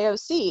face,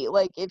 AOC.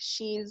 Like, if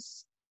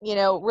she's,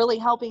 really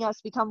helping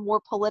us become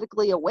more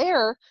politically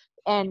aware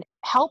and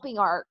helping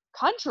our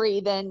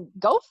country, then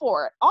go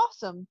for it.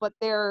 Awesome. But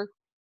they're,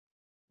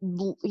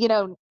 you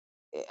know,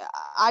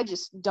 I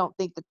just don't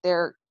think that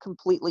they're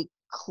completely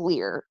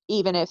clear,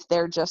 even if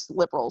they're just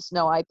liberals.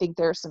 No, I think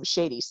there's some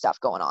shady stuff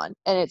going on,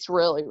 and it's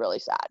really, really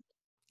sad.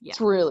 Yeah,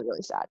 It's really,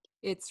 really sad.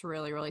 it's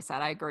really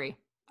sad. I agree.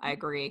 I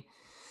agree.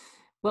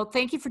 Well,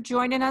 thank you for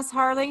joining us,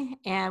 Harley.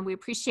 And we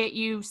appreciate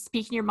you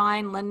speaking your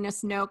mind, letting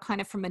us know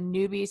kind of from a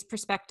newbie's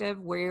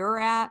perspective where you're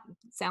at.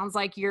 It sounds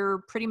like you're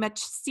pretty much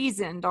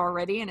seasoned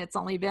already, and it's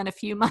only been a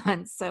few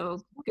months. So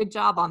good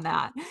job on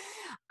that.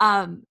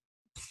 Um,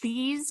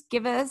 Please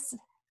give us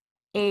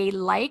a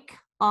like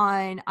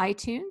on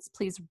iTunes.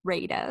 Please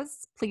rate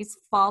us. Please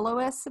follow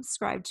us,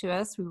 subscribe to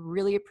us. We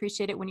really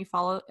appreciate it when you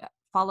follow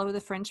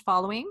the Fringe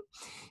Following,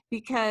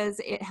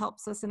 because it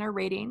helps us in our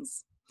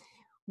ratings.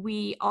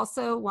 We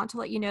also want to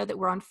let you know that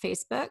we're on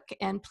Facebook,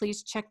 and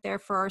please check there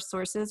for our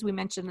sources. We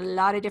mentioned a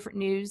lot of different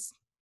news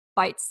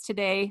bites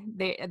today.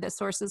 The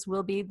sources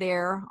will be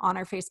there on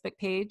our Facebook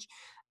page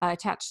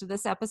attached to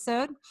this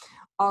episode.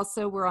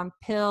 Also, we're on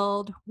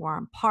Pilled, we're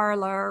on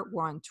Parler,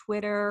 we're on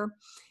Twitter,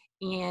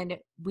 and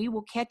we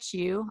will catch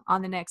you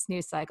on the next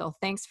news cycle.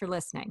 Thanks for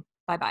listening.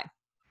 Bye-bye.